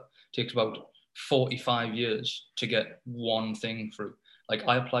whatsoever. It takes about 45 years to get one thing through. Like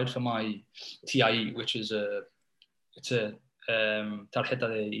I applied for my TIE, which is a tarjeta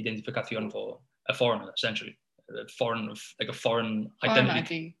de identificación for a foreigner, essentially, a foreign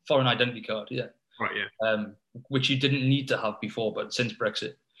identity card. Yeah. Right. Yeah. Which you didn't need to have before, but since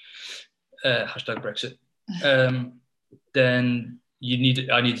Brexit, #Brexit, then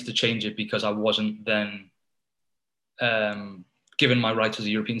I needed to change it because I wasn't then given my rights as a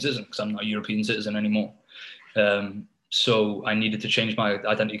European citizen, because I'm not a European citizen anymore. So I needed to change my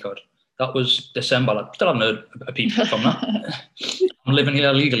identity card. That was December. I still haven't heard a peep from that. I'm living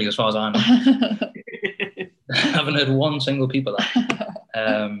here legally as far as I know. I haven't heard one single peep of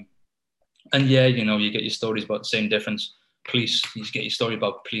that. And yeah, you know, you get your stories about the same difference. Police, you get your story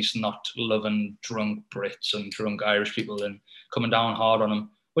about police not loving drunk Brits and drunk Irish people and coming down hard on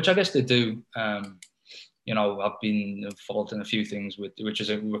them, which I guess they do. You know, I've been involved in a few things which has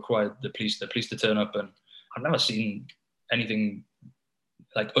required the police to turn up, and I've never seen anything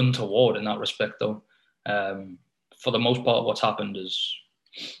like untoward in that respect, though. For the most part, what's happened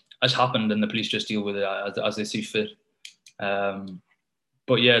has happened, and the police just deal with it as they see fit.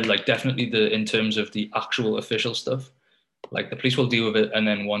 But yeah, like definitely in terms of the actual official stuff, like the police will deal with it, and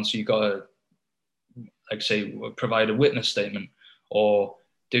then once you gotta, like say, provide a witness statement or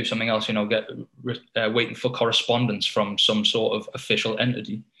do something else, you know, waiting for correspondence from some sort of official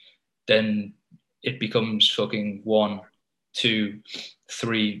entity, then it becomes fucking 1, 2,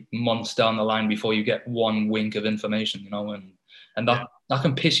 3 months down the line before you get one wink of information, you know, and that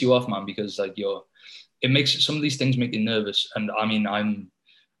can piss you off, man, because like some of these things make you nervous. And I mean,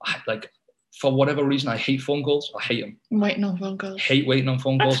 like, for whatever reason, I hate phone calls. I hate them. Waiting on phone calls. Hate waiting on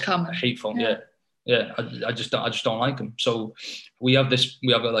phone calls. Common. I hate phone. Yeah. I just don't like them. So we have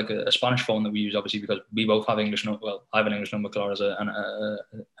a Spanish phone that we use, obviously, because we both have English. Well, I have an English number. Clara has an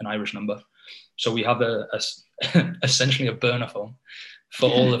Irish number. So we have essentially a burner phone for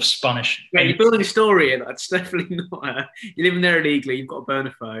all of Spanish. Yeah, you're building a story here. That's definitely not. You're living there illegally. You've got a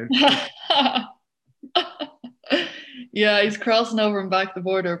burner phone. Yeah, he's crossing over and back the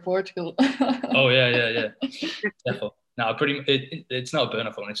border of Portugal. Oh yeah. Definitely. No, it's not a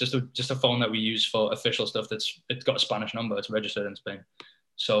burner phone. It's just a phone that we use for official stuff. It's got a Spanish number. It's registered in Spain.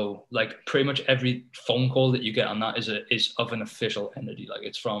 So like pretty much every phone call that you get on that is of an official entity. Like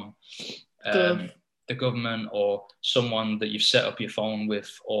it's from the government or someone that you've set up your phone with,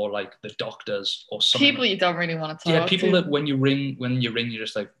 or like the doctors or something. People you don't really want to talk to. Yeah, people to. that when you ring, you're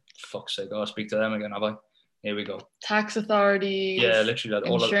just like, fuck's sake, I'll speak to them again, have I? Here we go. Tax authorities. Yeah, literally.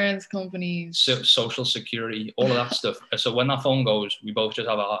 Insurance companies. Social security, all of that stuff. So when that phone goes, we both just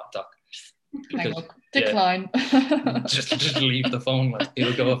have a heart attack. Hang up. Decline. Just leave the phone. Like,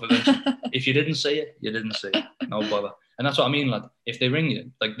 it'll go off eventually. If you didn't say it, you didn't say it. No bother. And that's what I mean. Like, if they ring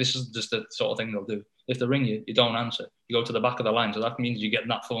you, like this is just the sort of thing they'll do. If they ring you, you don't answer. You go to the back of the line. So that means you get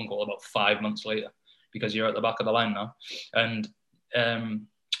that phone call about 5 months later because you're at the back of the line now. And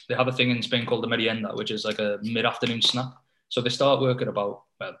they have a thing in Spain called the merienda, which is like a mid-afternoon snack. So they start work at about,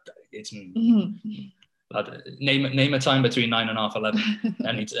 well, it's name a time between 9 and half 11,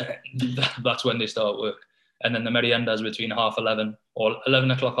 and that's when they start work. And then the merienda is between half 11 or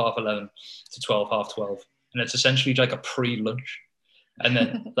 11 o'clock, half 11 to 12, half 12, and it's essentially like a pre-lunch. And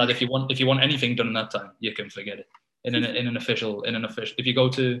then that if you want anything done in that time, you can forget it. In an official, if you go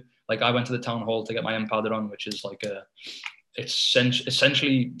to, like, I went to the town hall to get my empadron, which is like it's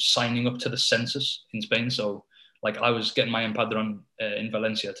essentially signing up to the census in Spain. So like I was getting my empadron in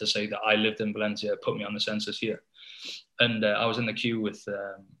Valencia to say that I lived in Valencia, put me on the census here. And I was in the queue with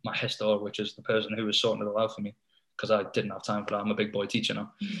my gestor, which is the person who was sorting it all out for me, because I didn't have time for that. I'm a big boy teacher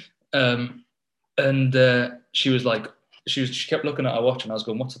now. And she was like, she kept looking at her watch, and I was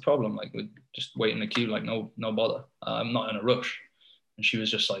going, what's the problem? Like, we're just waiting in the queue, like, no bother. I'm not in a rush. And she was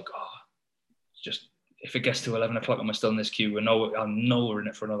just like, just if it gets to 11 o'clock and we're still in this queue, I know we're in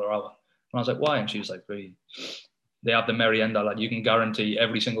it for another hour. And I was like, why? And she was like, really? They have the merienda, like you can guarantee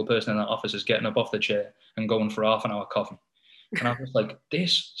every single person in that office is getting up off the chair and going for half an hour coffee. And I was like,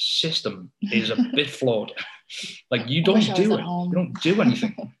 this system is a bit flawed. Like you don't do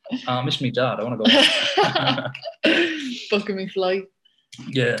anything. I miss me dad. I want to go. Booking me flight.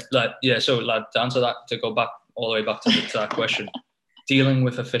 Yeah, so like to answer that, to go back all the way back to that question, dealing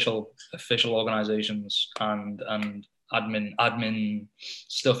with official organizations and admin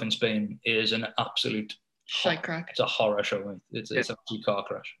stuff in Spain is an absolute shite crack. It's a horror show. It's a car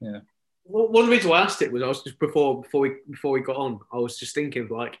crash. Yeah. Well, one of the reasons I asked it was I was just before we got on, I was just thinking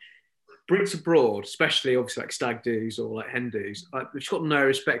like Brits abroad, especially obviously like stag do's or like hen do's, like they've got no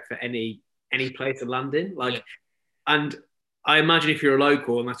respect for any place to land in. Like, yeah. And I imagine if you're a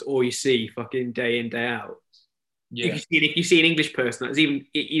local and that's all you see, fucking day in day out. Yeah. If you see an English person, that's even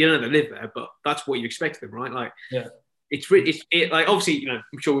you don't know they live there, but that's what you expect of them, right? Like, yeah. It's like obviously, you know,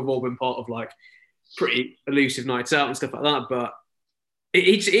 I'm sure we've all been part of like pretty elusive nights out and stuff like that, but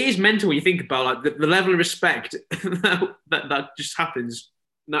it is mental when you think about like the level of respect that just happens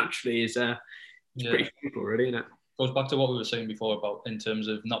naturally is pretty simple, really, isn't it? Goes back to what we were saying before about in terms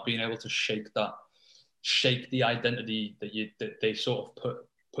of not being able to shake the identity that they sort of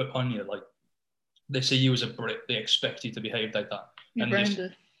put on you. Like they see you as a Brit, they expect you to behave like that. You've earned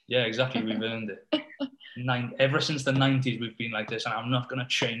it. Yeah, exactly. We've earned it. Ever since the 90s, we've been like this, and I'm not going to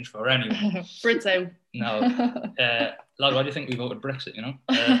change for anyone. Brits out. No. Lad, why do you think we voted Brexit, you know?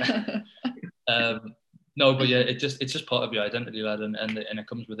 No, but yeah, it's just part of your identity, lad, and it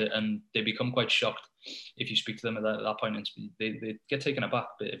comes with it, and they become quite shocked if you speak to them at that point, and they get taken aback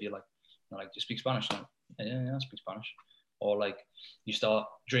a bit if you're like, you speak Spanish now? Yeah, I speak Spanish. Or like you start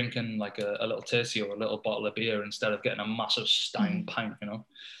drinking like a little tercio or a little bottle of beer instead of getting a massive Stein pint, you know?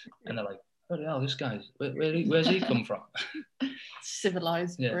 And they're like, oh hell, this guy's where's he come from?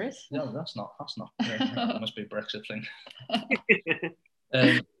 Civilized Brit. Yeah, that's not. That must be a Brexit thing.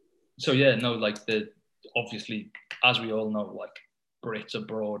 So yeah, no, like obviously, as we all know, like Brits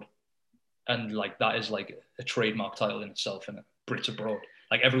abroad, and like that is like a trademark title in itself, and Brits abroad.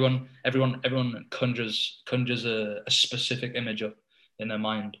 Like everyone conjures a specific image up in their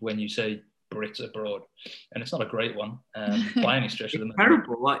mind when you say Brits abroad, and it's not a great one by any stretch of the imagination.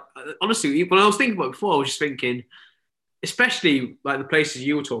 Terrible. Like honestly, when I was thinking about it before, I was just thinking, especially like the places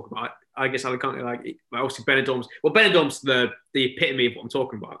you were talking about. I guess Alicante, like obviously Benidorm's. Well, Benidorm's the epitome of what I'm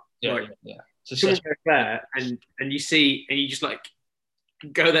talking about. Yeah, like, yeah. Someone goes there, and you see, and you just like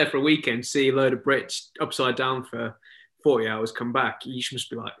go there for a weekend, see a load of Brits upside down for 40 hours, come back. You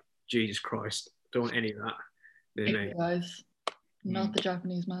must be like, Jesus Christ, don't want any of that. Icky guys, not the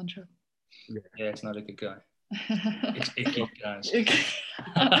Japanese mantra. Yeah, it's not a good guy. It's icky guys. It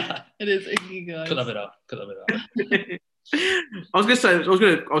is icky guys. Could have it up. I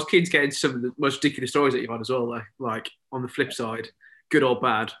was keen to get into some of the most ridiculous stories that you've had as well. Like on the flip side, good or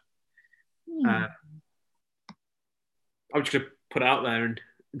bad. Hmm. Uh, I'm just gonna put it out there and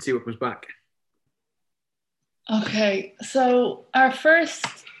see what comes back. Okay, so our first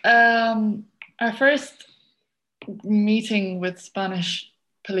meeting with Spanish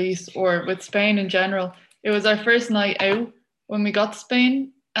police or with Spain in general, it was our first night out when we got to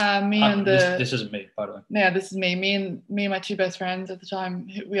Spain. Me and the This isn't me, by the way. Yeah, this is me. Me and my two best friends at the time.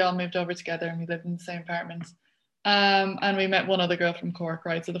 We all moved over together and we lived in the same apartment. And we met one other girl from Cork,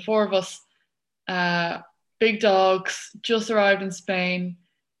 right? So the four of us, uh, big dogs, just arrived in Spain.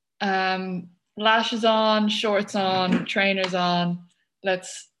 Lashes on, shorts on, trainers on.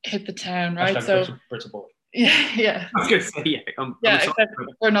 Let's hit the town, right? Hashtag So Brits aboard. yeah, I was gonna say yeah. I'm yeah. excited.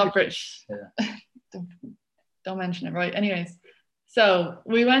 Except we're not British. Yeah. Don't mention it, right? Anyways, so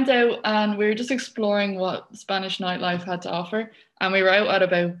we went out and we were just exploring what Spanish nightlife had to offer. And we were out at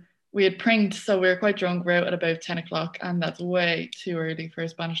about, we had prinked, so we were quite drunk. We were out at about 10 o'clock, and that's way too early for a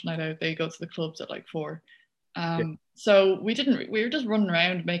Spanish night out. They go to the clubs at like 4. Yeah. So we were just running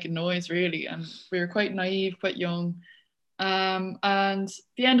around making noise really. And we were quite naive, quite young. And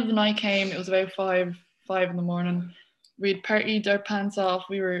the end of the night came, it was about 5 in the morning. We'd partied our pants off.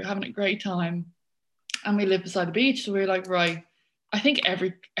 We were having a great time and we lived beside the beach. So we were like, right, I think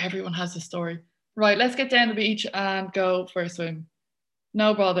everyone has a story. Right, let's get down the beach and go for a swim.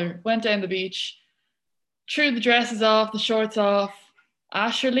 No bother. Went down the beach, threw the dresses off, the shorts off.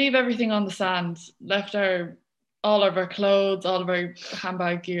 Asher, leave everything on the sand. Left all of our clothes, all of our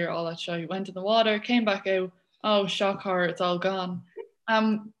handbag gear, all that shit. Went in the water, came back out. Oh, shock horror, it's all gone.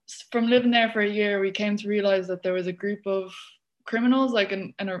 From living there for a year, we came to realize that there was a group of criminals, like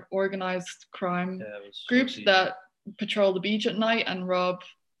an organized crime group that patrol the beach at night and rob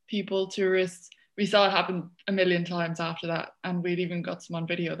people, tourists. We saw it happen a million times after that, and we'd even got some on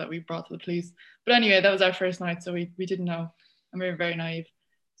video that we brought to the police. But anyway, that was our first night, so we didn't know, and we were very naive.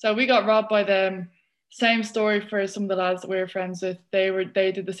 So we got robbed by them. Same story for some of the lads that we were friends with. They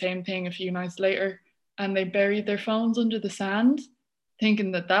did the same thing a few nights later, and they buried their phones under the sand,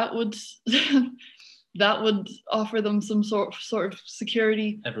 thinking that would that would offer them some sort of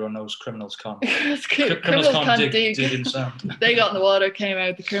security. Everyone knows criminals can't. Criminals can't dig. dig in sand. They got in the water, came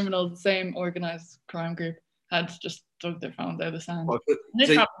out. The criminals, the same organized crime group, had just dug their phones out of the sand. Well, And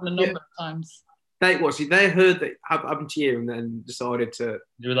this happened a number of times. They heard that happened to you and then decided to.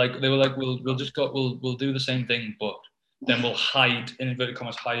 They were like, we'll just go, we'll do the same thing, but then we'll hide, in inverted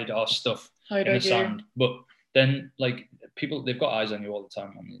commas, hide our stuff in the sand. But then, like, people, they've got eyes on you all the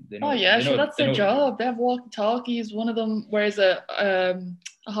time. I mean, they know, so that's their job. They have walkie-talkies. One of them wears a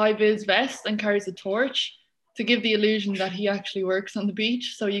high-vis vest and carries a torch to give the illusion that he actually works on the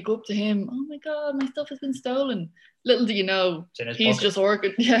beach. So you go up to him, oh my God, my stuff has been stolen. Little do you know, he's just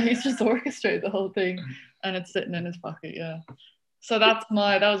orchestrated the whole thing, and it's sitting in his pocket. Yeah. So that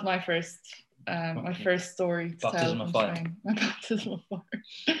was my first first story. Baptism of fire. My baptism of fire.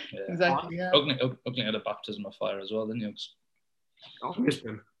 Yeah. Exactly. Yeah. Ugly had a baptism of fire as well, didn't you?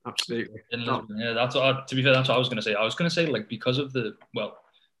 Lisbon, absolutely. In Lisbon, yeah. That's what. To be fair, that's what I was going to say. I was going to say, like, because of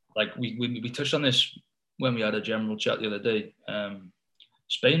like we touched on this when we had a general chat the other day.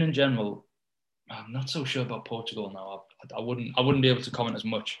 Spain in general, I'm not so sure about Portugal now. I wouldn't be able to comment as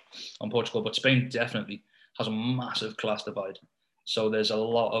much on Portugal, but Spain definitely has a massive class divide. So there's a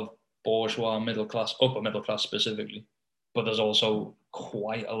lot of bourgeois middle class, upper middle class specifically, but there's also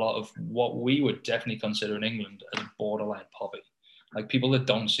quite a lot of what we would definitely consider in England as borderline poverty. Like people that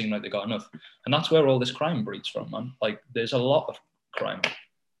don't seem like they got enough. And that's where all this crime breeds from, man. Like there's a lot of crime,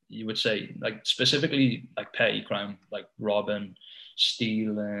 you would say, like specifically like petty crime, like robbing,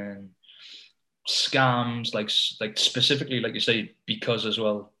 stealing, scams, like specifically, like you say, because as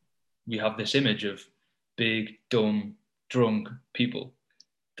well, we have this image of big, dumb, drunk people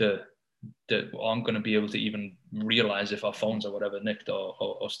that aren't going to be able to even realize if our phones or whatever nicked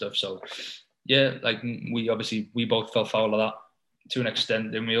or stuff. So yeah, like we both fell foul of that to an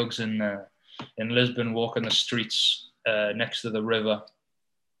extent. In Mugs in Lisbon, walking the streets next to the river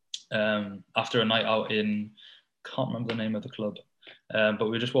after a night out in, can't remember the name of the club, but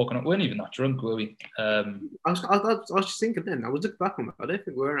we were just walking up. We weren't even that drunk, were we? I was just thinking then. I was looking back on that. I don't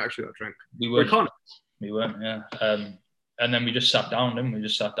think we were actually that drunk. We weren't, yeah. And then we just sat down, didn't we? We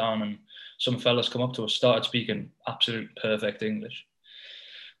just sat down and some fellas come up to us, started speaking absolute perfect English.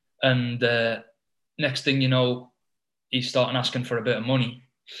 And next thing you know, he's starting asking for a bit of money.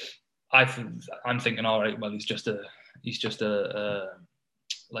 I'm thinking, all right, well, he's just a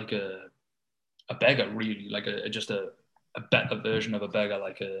beggar, really, like just a better version of a beggar,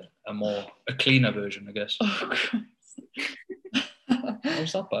 like a cleaner version, I guess.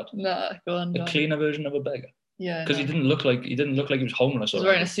 How's that bad? Nah, go on. A cleaner version of a beggar. Yeah. Because he didn't look like he was homeless. He was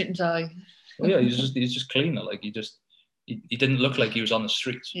wearing a suit and tie. Well, yeah, he's just cleaner. Like he didn't look like he was on the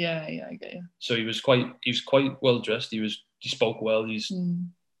streets. Yeah, I get you. So he was quite well dressed. He spoke well. He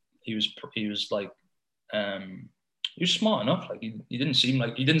was smart enough. Like he didn't seem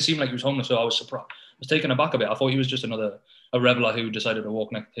like he was homeless. So I was surprised. I was taken aback a bit. I thought he was just a reveller who decided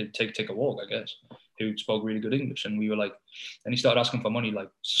to take a walk, I guess, who spoke really good English. And we were like, and he started asking for money, like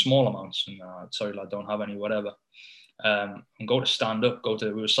small amounts. And sorry, lad, don't have any, whatever. And go to stand up.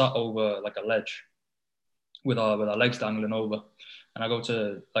 We were sat over like a ledge with our legs dangling over, and I go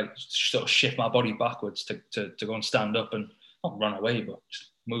to like sort of shift my body backwards to go and stand up and not run away, but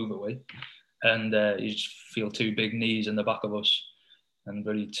just move away. And you just feel two big knees in the back of us, and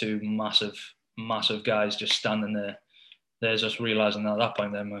really two massive guys just standing there. There's us realizing that at that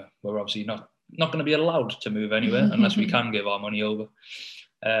point, then we're obviously not going to be allowed to move anywhere unless we can give our money over.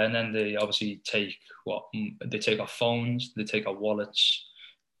 And then they obviously take our phones, they take our wallets.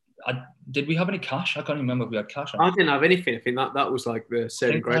 Did we have any cash? I can't remember if we had cash. I didn't have anything. I think that was like the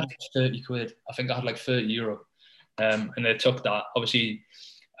saving grace. 30 quid. I think I had like 30 euro. And they took that, obviously.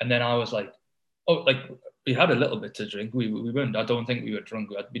 And then I was like, oh, like we had a little bit to drink. We weren't. I don't think we were drunk.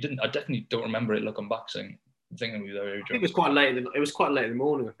 We didn't. I definitely don't remember it looking back, thinking we were very drunk. I think it was quite late. It was quite late in the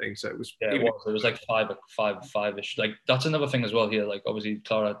morning, I think. So it was. Yeah, it was like five-ish. Like that's another thing as well here. Like obviously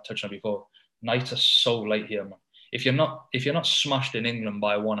Clara touched on before. Nights are so late here, man. If you're not smashed in England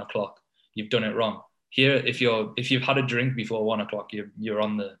by 1 o'clock, you've done it wrong. Here, if you've had a drink before 1 o'clock, you're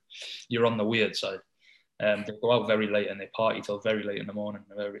on the weird side. They go out very late and they party till very late in the morning.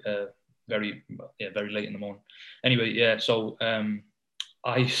 Very late in the morning. Anyway, yeah. So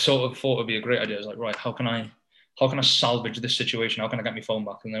I sort of thought it'd be a great idea. I was like, right, how can I salvage this situation? How can I get my phone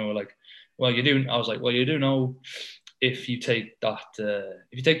back? And they were like, well, you do. I was like, well, you do know if you take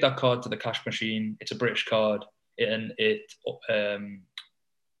that card to the cash machine, it's a British card, and it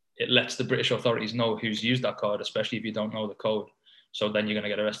lets the British authorities know who's used that card, especially if you don't know the code. So then you're going to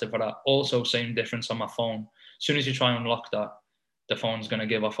get arrested for that. Also, same difference on my phone. As soon as you try and unlock that, the phone's going to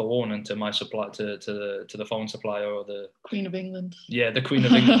give off a warning to my supply to the phone supplier or the Queen of England. Yeah, the Queen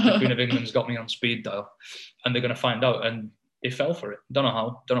of England. The Queen of England's got me on speed dial, and they're going to find out. And it fell for it. Don't know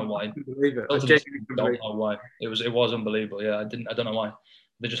how. Don't know why. I don't know why. It was unbelievable. Yeah, I don't know why.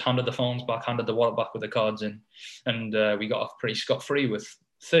 They just handed the phones back, handed the wallet back with the cards in, and we got off pretty scot-free with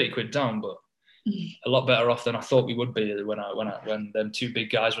 30 quid down, but a lot better off than I thought we would be when them two big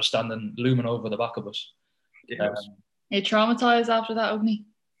guys were standing looming over the back of us. Yeah, Are you traumatized after that, Agni?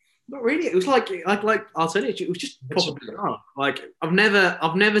 Not really. It was like I'll tell you, it was just probably like I've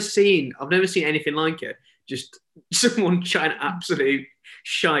never seen anything like it. Just someone chatting absolute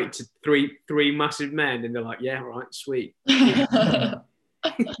shite to three massive men, and they're like, "Yeah, right, sweet."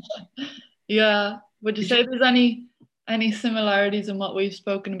 Yeah. Would you say there's any similarities in what we've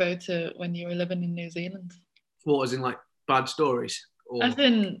spoken about to when you were living in New Zealand? What, as in like bad stories? Or... As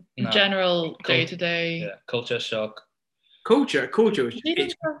in general day to day. Yeah, culture shock. Culture. Do you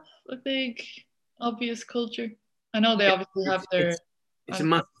think have a big obvious culture? I know they obviously have their. It's a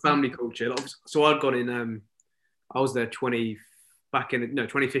massive family culture. So I'd gone in. I was there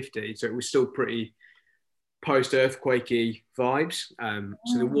 2015. So it was still pretty post-earthquakey vibes. So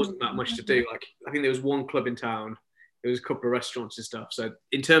there wasn't that much to do. Like I think there was one club in town. There was a couple of restaurants and stuff. So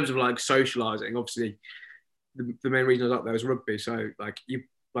in terms of like socialising, obviously the main reason I was up there was rugby. So you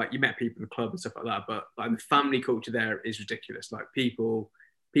met people in the club and stuff like that. But like the family culture there is ridiculous. Like people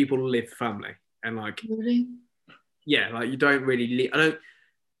live family, and like really? Yeah, like you don't really.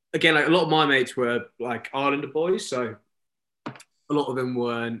 Again, like a lot of my mates were like Islander boys, so a lot of them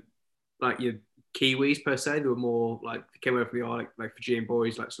weren't like your Kiwis per se. They were more like they came over from the island, like Fijian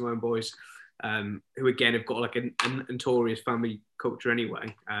boys, like Samoan boys, who again have got like a notorious family culture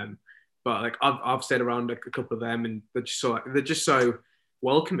anyway. But like I've stayed around a couple of them, and they're just so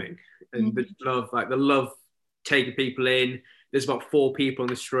welcoming, and they love taking people in. There's about 4 people on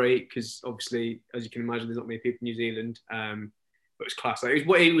the street because obviously, as you can imagine, there's not many people in New Zealand. But it was class. Like,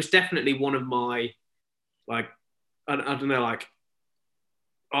 it was definitely one of my like I don't know, like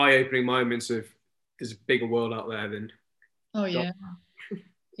eye-opening moments of there's a bigger world out there than. Oh yeah,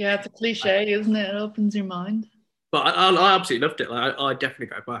 yeah. It's a cliche, isn't it? It opens your mind. But I absolutely loved it. Like I definitely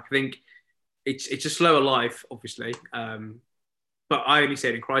go back. I think it's a slower life, obviously. But I only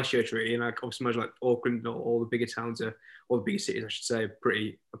stayed in Christchurch really, and like obviously imagine like Auckland or all the bigger towns or the bigger cities, I should say, are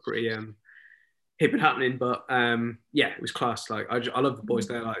pretty hip and happening. But yeah, it was class. Like I love the boys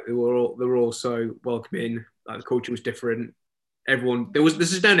there. Like they were all so welcoming. Like the culture was different. everyone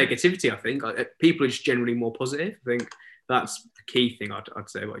this is no negativity. I think people are just generally more positive. I think that's the key thing I'd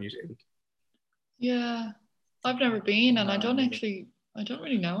say about New Zealand. Yeah, I've never been, and No, I don't neither.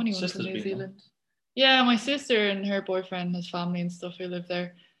 really know anyone from Sister's New been there. Zealand. Yeah, my sister and her boyfriend has family and stuff who live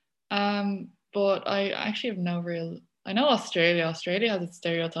there. But I actually have no real. I know Australia. Australia has its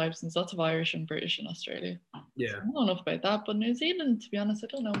stereotypes, and there's lots of Irish and British in Australia. Yeah. I don't know enough about that, but New Zealand, to be honest, I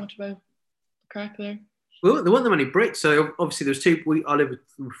don't know much about the crack there. Well, there weren't that many Brits, so obviously there's two. I live with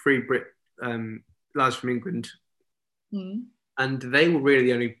three Brit lads from England, Hmm. and they were really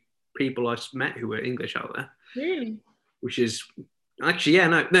the only people I met who were English out there. Really? Which is actually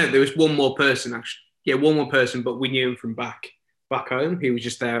no, there was one more person actually. Yeah, one more person, but we knew him from back home. He was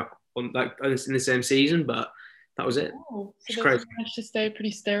just there on like in the same season, but that was it. Oh, It's so they crazy. managed to stay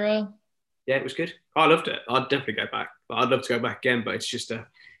pretty sterile. Yeah, it was good. I loved it. I'd definitely go back. But I'd love to go back again, but it's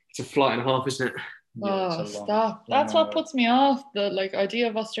a flight and a half, isn't it? Yeah, it's Oh, a long, stop. long That's what way. puts me off. The like idea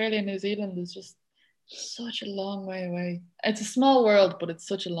of Australia and New Zealand is just such a long way away. It's a small world, but it's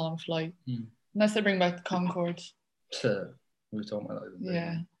such a long flight. Unless they bring back the Concorde. We were talking about that.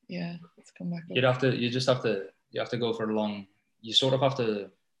 Yeah, yeah. Let's come back. You have to go for a long. You sort of have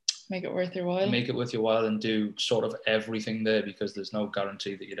to Make it worth your while. make it worth your while and do sort of everything there because there's no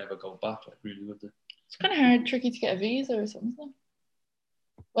guarantee that you'd ever go back. Like really, would there? It's kind of hard, tricky to get a visa or something.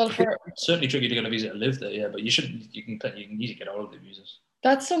 Well, for It's certainly tricky to get a visa to live there. Yeah, but you shouldn't. You can easily get all of the visas.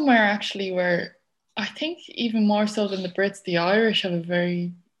 that's somewhere actually where I think even more so than the Brits, the Irish have a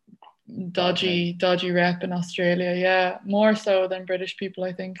very dodgy rep in Australia. Yeah, more so than British people,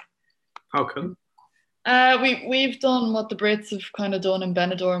 I think. How come? We've done what the Brits have kind of done in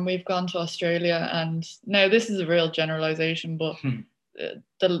Benidorm. We've gone to Australia, and now this is a real generalization, but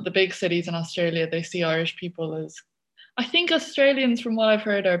the big cities in Australia, they see Irish people as. I think Australians, from what I've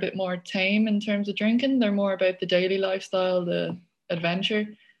heard, are a bit more tame in terms of drinking. They're more about the daily lifestyle, the adventure.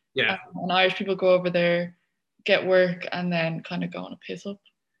 Yeah. And Irish people go over there, get work, and then kind of go on a piss up.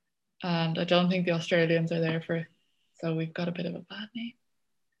 And I don't think the Australians are there for it. So we've got a bit of a bad name.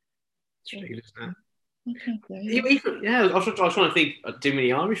 It's ridiculous, isn't it? What can I say? Even, yeah, I was trying to think. Do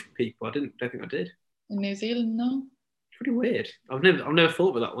many Irish people? Don't think I did. In New Zealand, no. It's pretty weird. I've never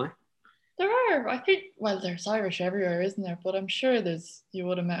thought of it that way. There are, I think. Well, there's Irish everywhere, isn't there? But I'm sure you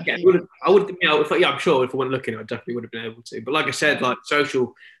would have met a Yeah, few. I'm sure if I went looking, I definitely would have been able to. But like I said, like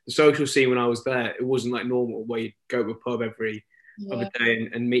the social scene when I was there, it wasn't like normal where you go to a pub every other day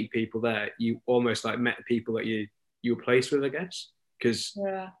and meet people there. You almost like met people that you were placed with, I guess, because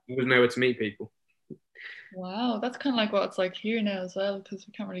there was nowhere to meet people. Wow, that's kind of like what it's like here now as well, because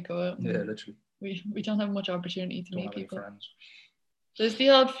we can't really go out. Yeah, literally. We don't have much opportunity to meet people. Friends. There's the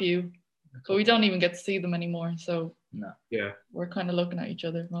odd few, but we don't even get to see them anymore. So no, we're kind of looking at each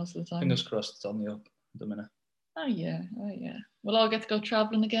other most of the time. Fingers crossed, it's on the up at the minute. Oh yeah. We'll all get to go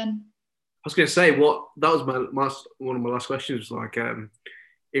traveling again. I was going to say that was one of my last questions. Like, in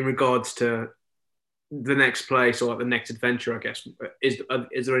regards to the next place or like the next adventure, I guess is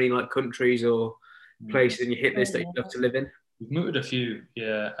there any like countries or places in your hit list that you'd love to live in? We've moved a few,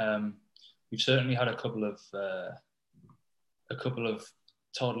 yeah. We've certainly had a couple of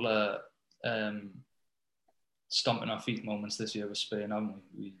toddler stomping our feet moments this year with Spain, haven't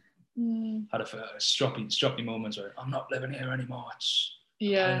we? We had a stroppy moments where I'm not living here anymore. It's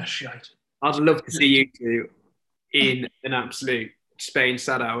a shite. I'd love to see you two in an absolute Spain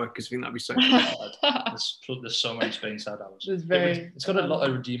sad hour because I think that'd be so bad. There's so many Spain sad hours. It's got a lot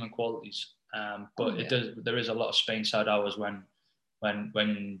of redeeming qualities, but there is a lot of Spain sad hours when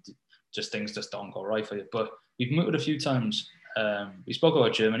just things just don't go right for you. But we've moved a few times. We spoke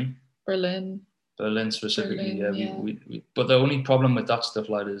about Germany, Berlin specifically. We but the only problem with that stuff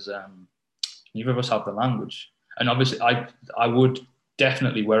like is neither of us have the language, and obviously I would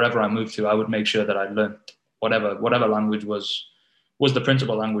definitely wherever I moved to I would make sure that I learned whatever language was the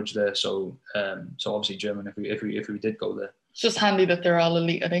principal language there. So obviously German if we did go there. It's just handy that they're all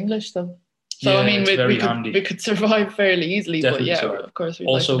elite at English though. So I mean we could survive fairly easily. Definitely, but of course we'd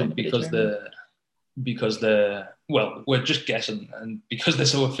also like because we're just guessing, and because they're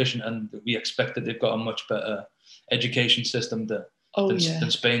so efficient and we expect that they've got a much better education system than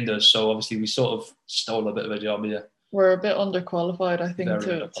Spain does. So obviously we sort of stole a bit of a job here. We're a bit underqualified, I think,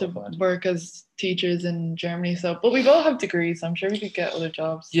 to work as teachers in Germany. So, but we both have degrees. So I'm sure we could get other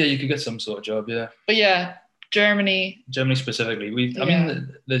jobs. Yeah, you could get some sort of job. Yeah. But yeah, Germany specifically.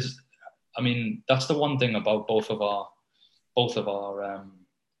 I mean, that's the one thing about both of our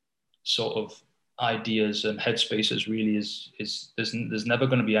sort of ideas and headspaces. Really, is there's never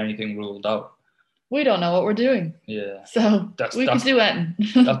going to be anything ruled out. we don't know what we're doing. Yeah. So we can do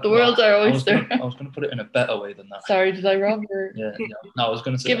anything. The world's our oyster. I was gonna put it in a better way than that. Sorry, did I rob your? Yeah. No, I was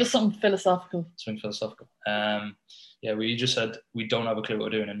gonna say give us something philosophical. Something philosophical. Yeah, we just said we don't have a clue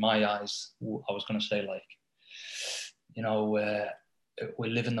what we're doing. In my eyes, I was gonna say like, you know, we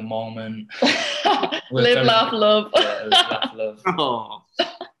live in the moment. Live, laugh, love. Yeah, live, laugh, love. Oh.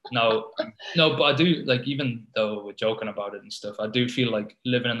 No, but I do, like, even though we're joking about it and stuff, I do feel like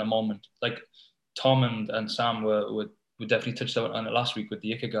living in the moment. Like Tom and Sam were definitely touched on it last week with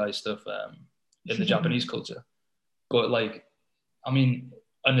the Ikigai stuff in the Japanese culture. But like, I mean,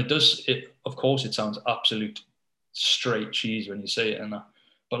 and of course it sounds absolute straight cheese when you say it and that.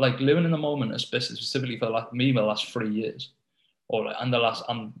 But like living in the moment, specifically for the last 3 years, and the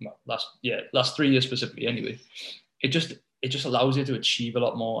last 3 years specifically anyway, it just allows you to achieve a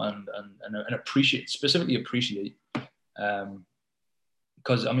lot more and appreciate,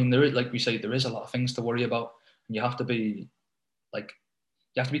 because I mean, there is, like we say, there is a lot of things to worry about, and you have to be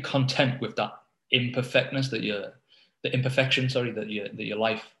content with that imperfection that your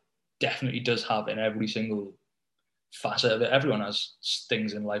life definitely does have in every single facet of it. Everyone has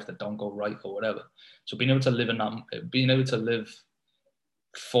things in life that don't go right or whatever. So being able to live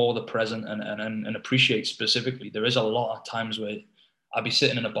for the present and appreciate specifically, there is a lot of times where I'd be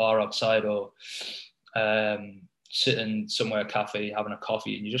sitting in a bar outside or sitting somewhere, a cafe, having a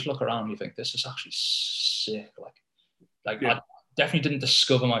coffee, and you just look around and you think, this is actually sick. I definitely didn't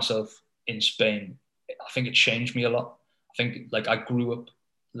discover myself in Spain. I think it changed me a lot. I think like I grew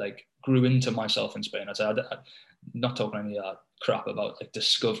into myself in Spain. I'm not talking any crap about like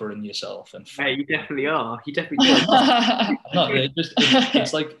discovering yourself and yeah, you definitely are. You definitely are. No,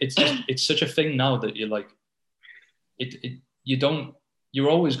 it's such a thing now that you're like, you're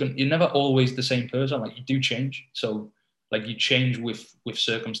never always the same person. Like you do change. So like you change with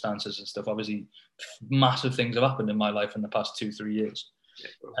circumstances and stuff. Obviously, massive things have happened in my life in the past 2-3 years.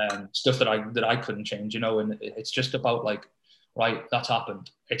 Stuff that I couldn't change, and it's just about like, right, that's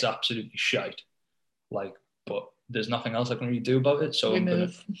happened. It's absolutely shite. Like, but there's nothing else I can really do about it. So I'm gonna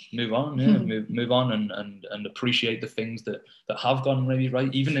move on, move on and appreciate the things that have gone really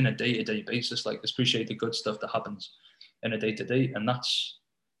right, even in a day-to-day basis. Like appreciate the good stuff that happens in a day-to-day, and that's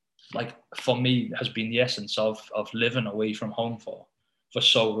like for me has been the essence of living away from home for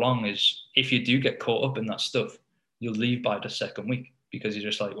so long. Is if you do get caught up in that stuff, you'll leave by the second week because you're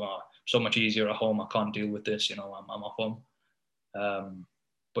just like, wow, so much easier at home. I can't deal with this. I'm off home.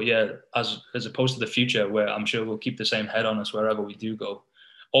 But yeah, as opposed to the future, where I'm sure we'll keep the same head on us wherever we do go,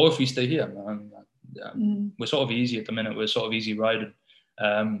 or if we stay here, man, we're sort of easy at the minute. We're sort of easy riding.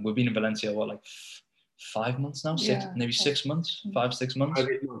 We've been in Valencia, 5 months now, maybe 6 months, 5-6 months.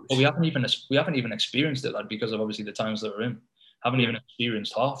 But we haven't even experienced it, like, because of obviously the times that we're in. Haven't even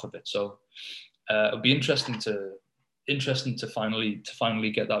experienced half of it. So it'll be interesting to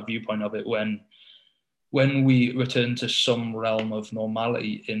finally get that viewpoint of it when we return to some realm of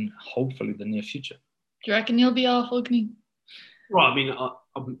normality in hopefully the near future. Do you reckon you'll be off, Agni? Well, I mean,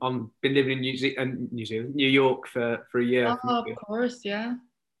 I've been living in New York for a year. Oh, of course, yeah.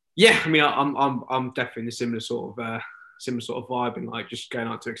 Yeah, I mean, I'm definitely in a similar sort of vibe and like just going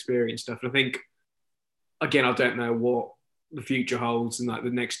out to experience stuff. And I think, again, I don't know what the future holds, and like the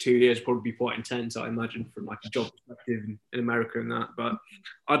next 2 years will probably be quite intense, I imagine, from like a job perspective in America and that. But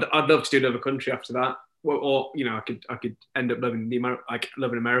I'd love to do another country after that. Or I could end up loving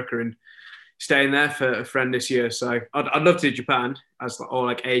America and staying there for a friend this year. So I'd love to do Japan, or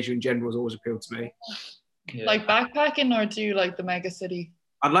like Asia in general has always appealed to me. Yeah. Like backpacking, or do you like the mega city?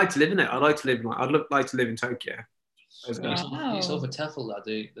 I'd like to live in it. I'd like to live in Tokyo. Wow. You still have a TEFL, lad.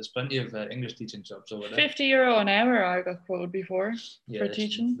 There's plenty of English teaching jobs over there. €50 an hour I got quoted before for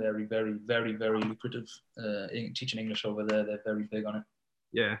teaching. Very, very, very, very lucrative. Teaching English over there, they're very big on it.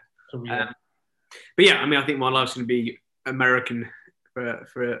 Yeah. But yeah, I mean, I think my life's going to be American for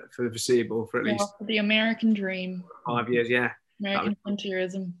the foreseeable, for at least the American dream. 5 years. Yeah. American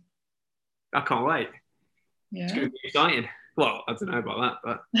frontierism. I can't wait. Yeah. It's going to be exciting. Well, I don't know about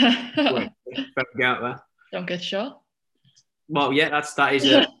that, but better get out there. Don't get shot. Well, yeah, that's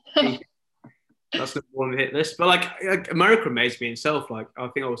the one on the hit list. But like America amazed me itself. Like I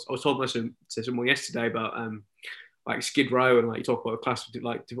think I was talking to someone yesterday about like Skid Row, and like you talk about a class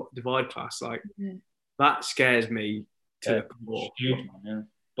like divide class. Like that scares me to the core. Huge, man, yeah.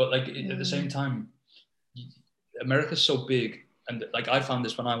 But like at the same time, America's so big, and like I found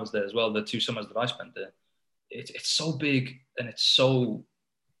this when I was there as well. The 2 summers that I spent there, it's so big and it's so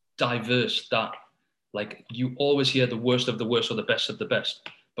diverse that like you always hear the worst of the worst or the best of the best,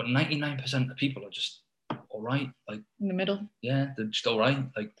 but 99% of people are just all right, like in the middle. Yeah, they're just all right.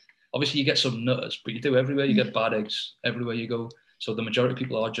 Like obviously you get some nutters, but you do everywhere. You get bad eggs everywhere you go. So the majority of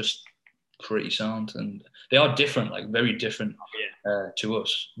people are just pretty sound, and they are different, like very different to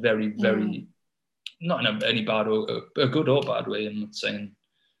us. Very, very, not in any bad or a good or bad way. I'm not saying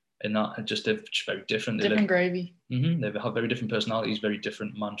in that, just they're just very different. Different gravy. They have very different personalities, very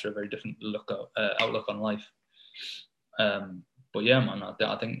different mantra, very different outlook on life. But yeah, man,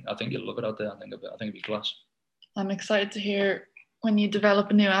 I think you'll love it out there. I think it'd be class. I'm excited to hear when you develop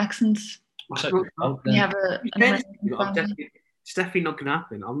a new accent. You have an American family. It's definitely not going to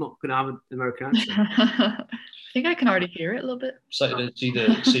happen. I'm not going to have an American accent. I think I can already hear it a little bit. Excited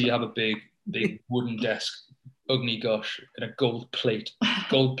to see you have a big wooden desk, Agni gosh, and a gold plated. I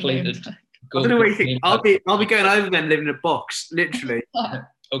don't know what you think. I'll be going over there and living in a box, literally.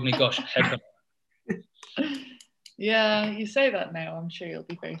 Agni gosh, head. Yeah, you say that now. I'm sure you'll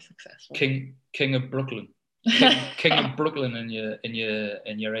be very successful. King of Brooklyn. King of Brooklyn in your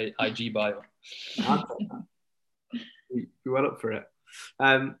IG bio. You're well up for it.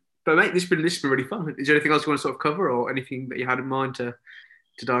 But mate, this has been really fun. Is there anything else you want to sort of cover, or anything that you had in mind to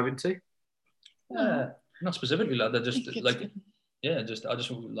dive into? Not specifically, lad. I just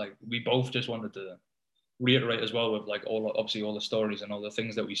we both just wanted to reiterate as well with like all the stories and all the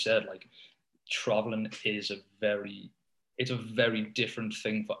things that we said. Like traveling is a very different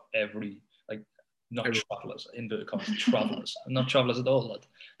thing for every, like, not travelers, inverted commas, travelers, not travelers at all, lad.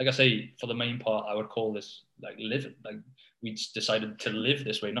 Like I say, for the main part, I would call this like living. Like we decided to live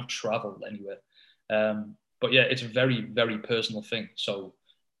this way, not travel anywhere. But yeah, it's a very, very personal thing. So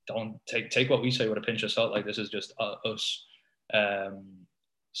don't take what we say with a pinch of salt. Like this is just us,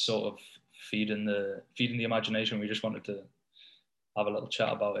 sort of feeding the imagination. We just wanted to have a little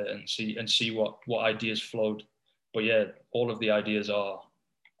chat about it and see what ideas flowed. But yeah, all of the ideas are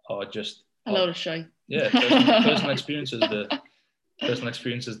just a load of shite. Yeah, personal experiences that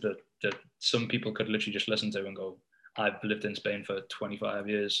some people could literally just listen to and go, I've lived in Spain for 25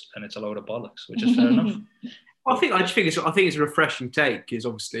 years and it's a load of bollocks, which is fair enough. I think it's a refreshing take, because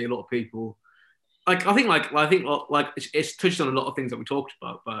obviously a lot of people it's touched on a lot of things that we talked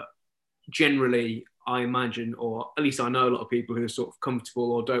about, but generally I imagine, or at least I know a lot of people who are sort of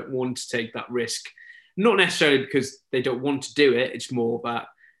comfortable or don't want to take that risk, not necessarily because they don't want to do it. It's more that,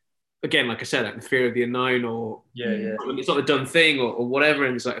 again, like I said, like the fear of the unknown, or it's not a done thing, or whatever.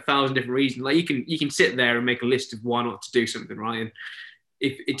 And there's like 1,000 different reasons. Like you can sit there and make a list of why not to do something, right? And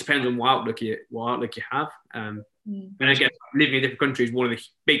if it depends on what outlook you have. And I guess living in different countries is one of the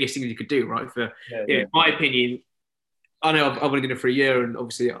biggest things you could do, right? In my opinion, I know I've only done it for a year, and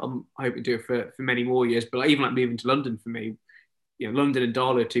obviously I'm hoping to do it for many more years. But even like moving to London for me, London and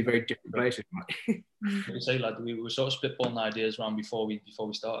Darla are two very different places. Right? Like you say, lad, we were sort of spitballing ideas around before we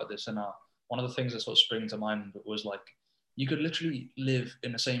started this, and one of the things that sort of sprang to mind was like, you could literally live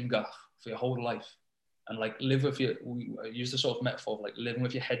in the same gaff for your whole life, and like live with we use the sort of metaphor of like living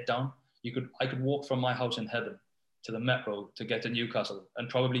with your head down. I could walk from my house in Heaven to the metro to get to Newcastle, and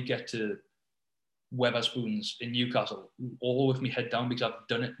probably get to Weatherspoons in Newcastle, all with my head down, because I've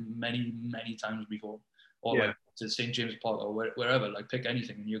done it many, many times before. Or like to St. James Park or wherever, like pick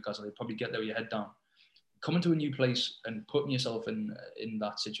anything in Newcastle, you'd probably get there with your head down. Coming to a new place and putting yourself in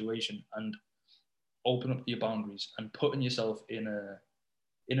that situation, and open up your boundaries and putting yourself in a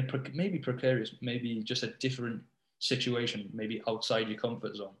maybe precarious, maybe just a different situation, maybe outside your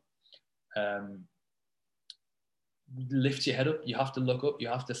comfort zone. Lifts your head up. You have to look up. You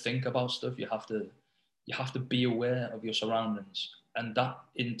have to think about stuff. You have to be aware of your surroundings, and that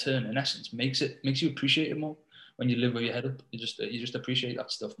in turn, in essence, makes you appreciate it more. When you live with your head up, you just appreciate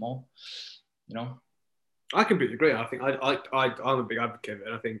that stuff more. I completely agree. I think I'm a big advocate of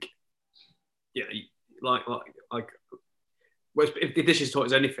it. I think, if this is taught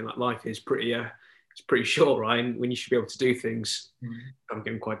us anything, like life is pretty short, right? And when you should be able to do things, I'm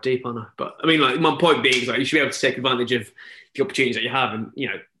getting quite deep on it. But I mean, like my point being is like you should be able to take advantage of the opportunities that you have, and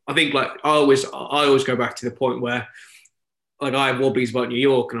I think like I always go back to the point where like I have wobblies about New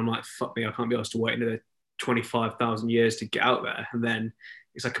York, and I'm like, fuck me, I can't be asked to wait another 25,000 years to get out there, and then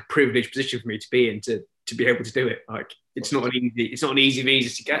it's like a privileged position for me to be in to be able to do it. Like it's not an easy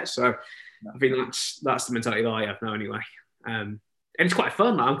visa to get. So I think that's the mentality that I have now anyway. And it's quite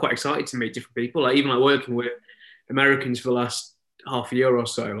fun. Like, I'm quite excited to meet different people. Like even like working with Americans for the last half a year or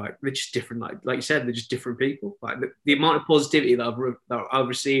so, like they're just different. Like you said, they're just different people. Like the amount of positivity that I've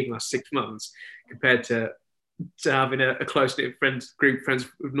received in the last 6 months compared to having a close knit friends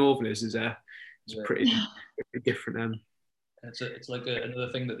with Northerners is pretty different. It's like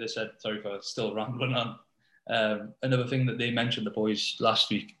another thing that they said. Sorry for still rambling on. Another thing that they mentioned, the boys,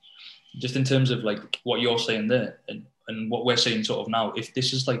 last week, just in terms of like what you're saying there and what we're saying sort of now. If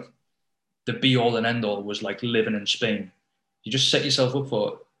this is like the be all and end all was like living in Spain. You just set yourself up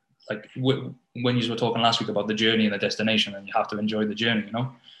for, like, when you were talking last week about the journey and the destination, and you have to enjoy the journey, you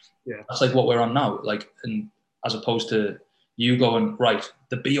know? Yeah. That's like what we're on now. Like, and as opposed to you going, right,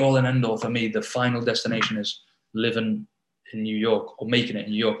 the be all and end all for me, the final destination is living in New York or making it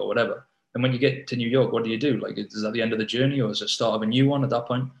in New York or whatever. And when you get to New York, what do you do? Like, is that the end of the journey, or is it the start of a new one at that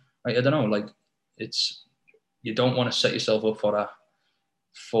point? Like, I don't know. Like, you don't want to set yourself up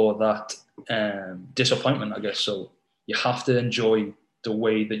for that disappointment, I guess. So you have to enjoy the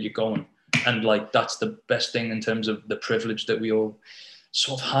way that you're going. And like, that's the best thing in terms of the privilege that we all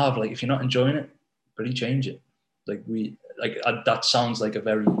sort of have. Like, if you're not enjoying it, really change it. That sounds like a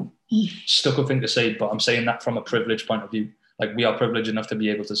very stuck up thing to say, but I'm saying that from a privileged point of view. Like, we are privileged enough to be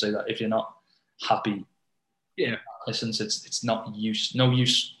able to say that if you're not happy, yeah, listen, it's no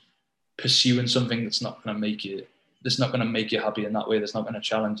use pursuing something that's not going to make you happy in that way. That's not going to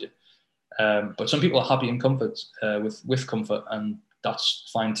challenge you. But some people are happy in comfort, with comfort, and that's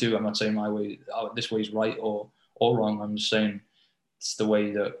fine too. I'm not saying my way, this way is right or wrong. I'm just saying it's the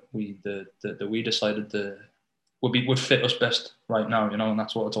way that we decided would fit us best right now, you know, and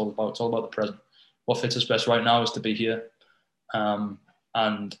that's what it's all about. It's all about the present. What fits us best right now is to be here.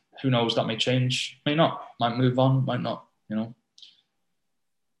 And who knows, that may change, may not, might move on, might not, you know.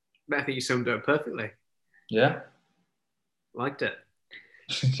 I think you summed it up perfectly. Yeah. Liked it.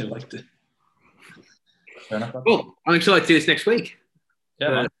 You liked it. Fair enough. Well, I'm excited to do this next week.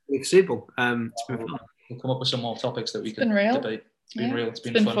 Yeah, It's simple. It's been fun. We'll come up with some more topics that we can real. debate. It's been real. It's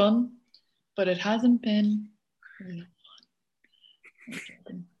been fun, but it hasn't been real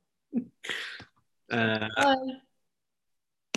fun. Bye.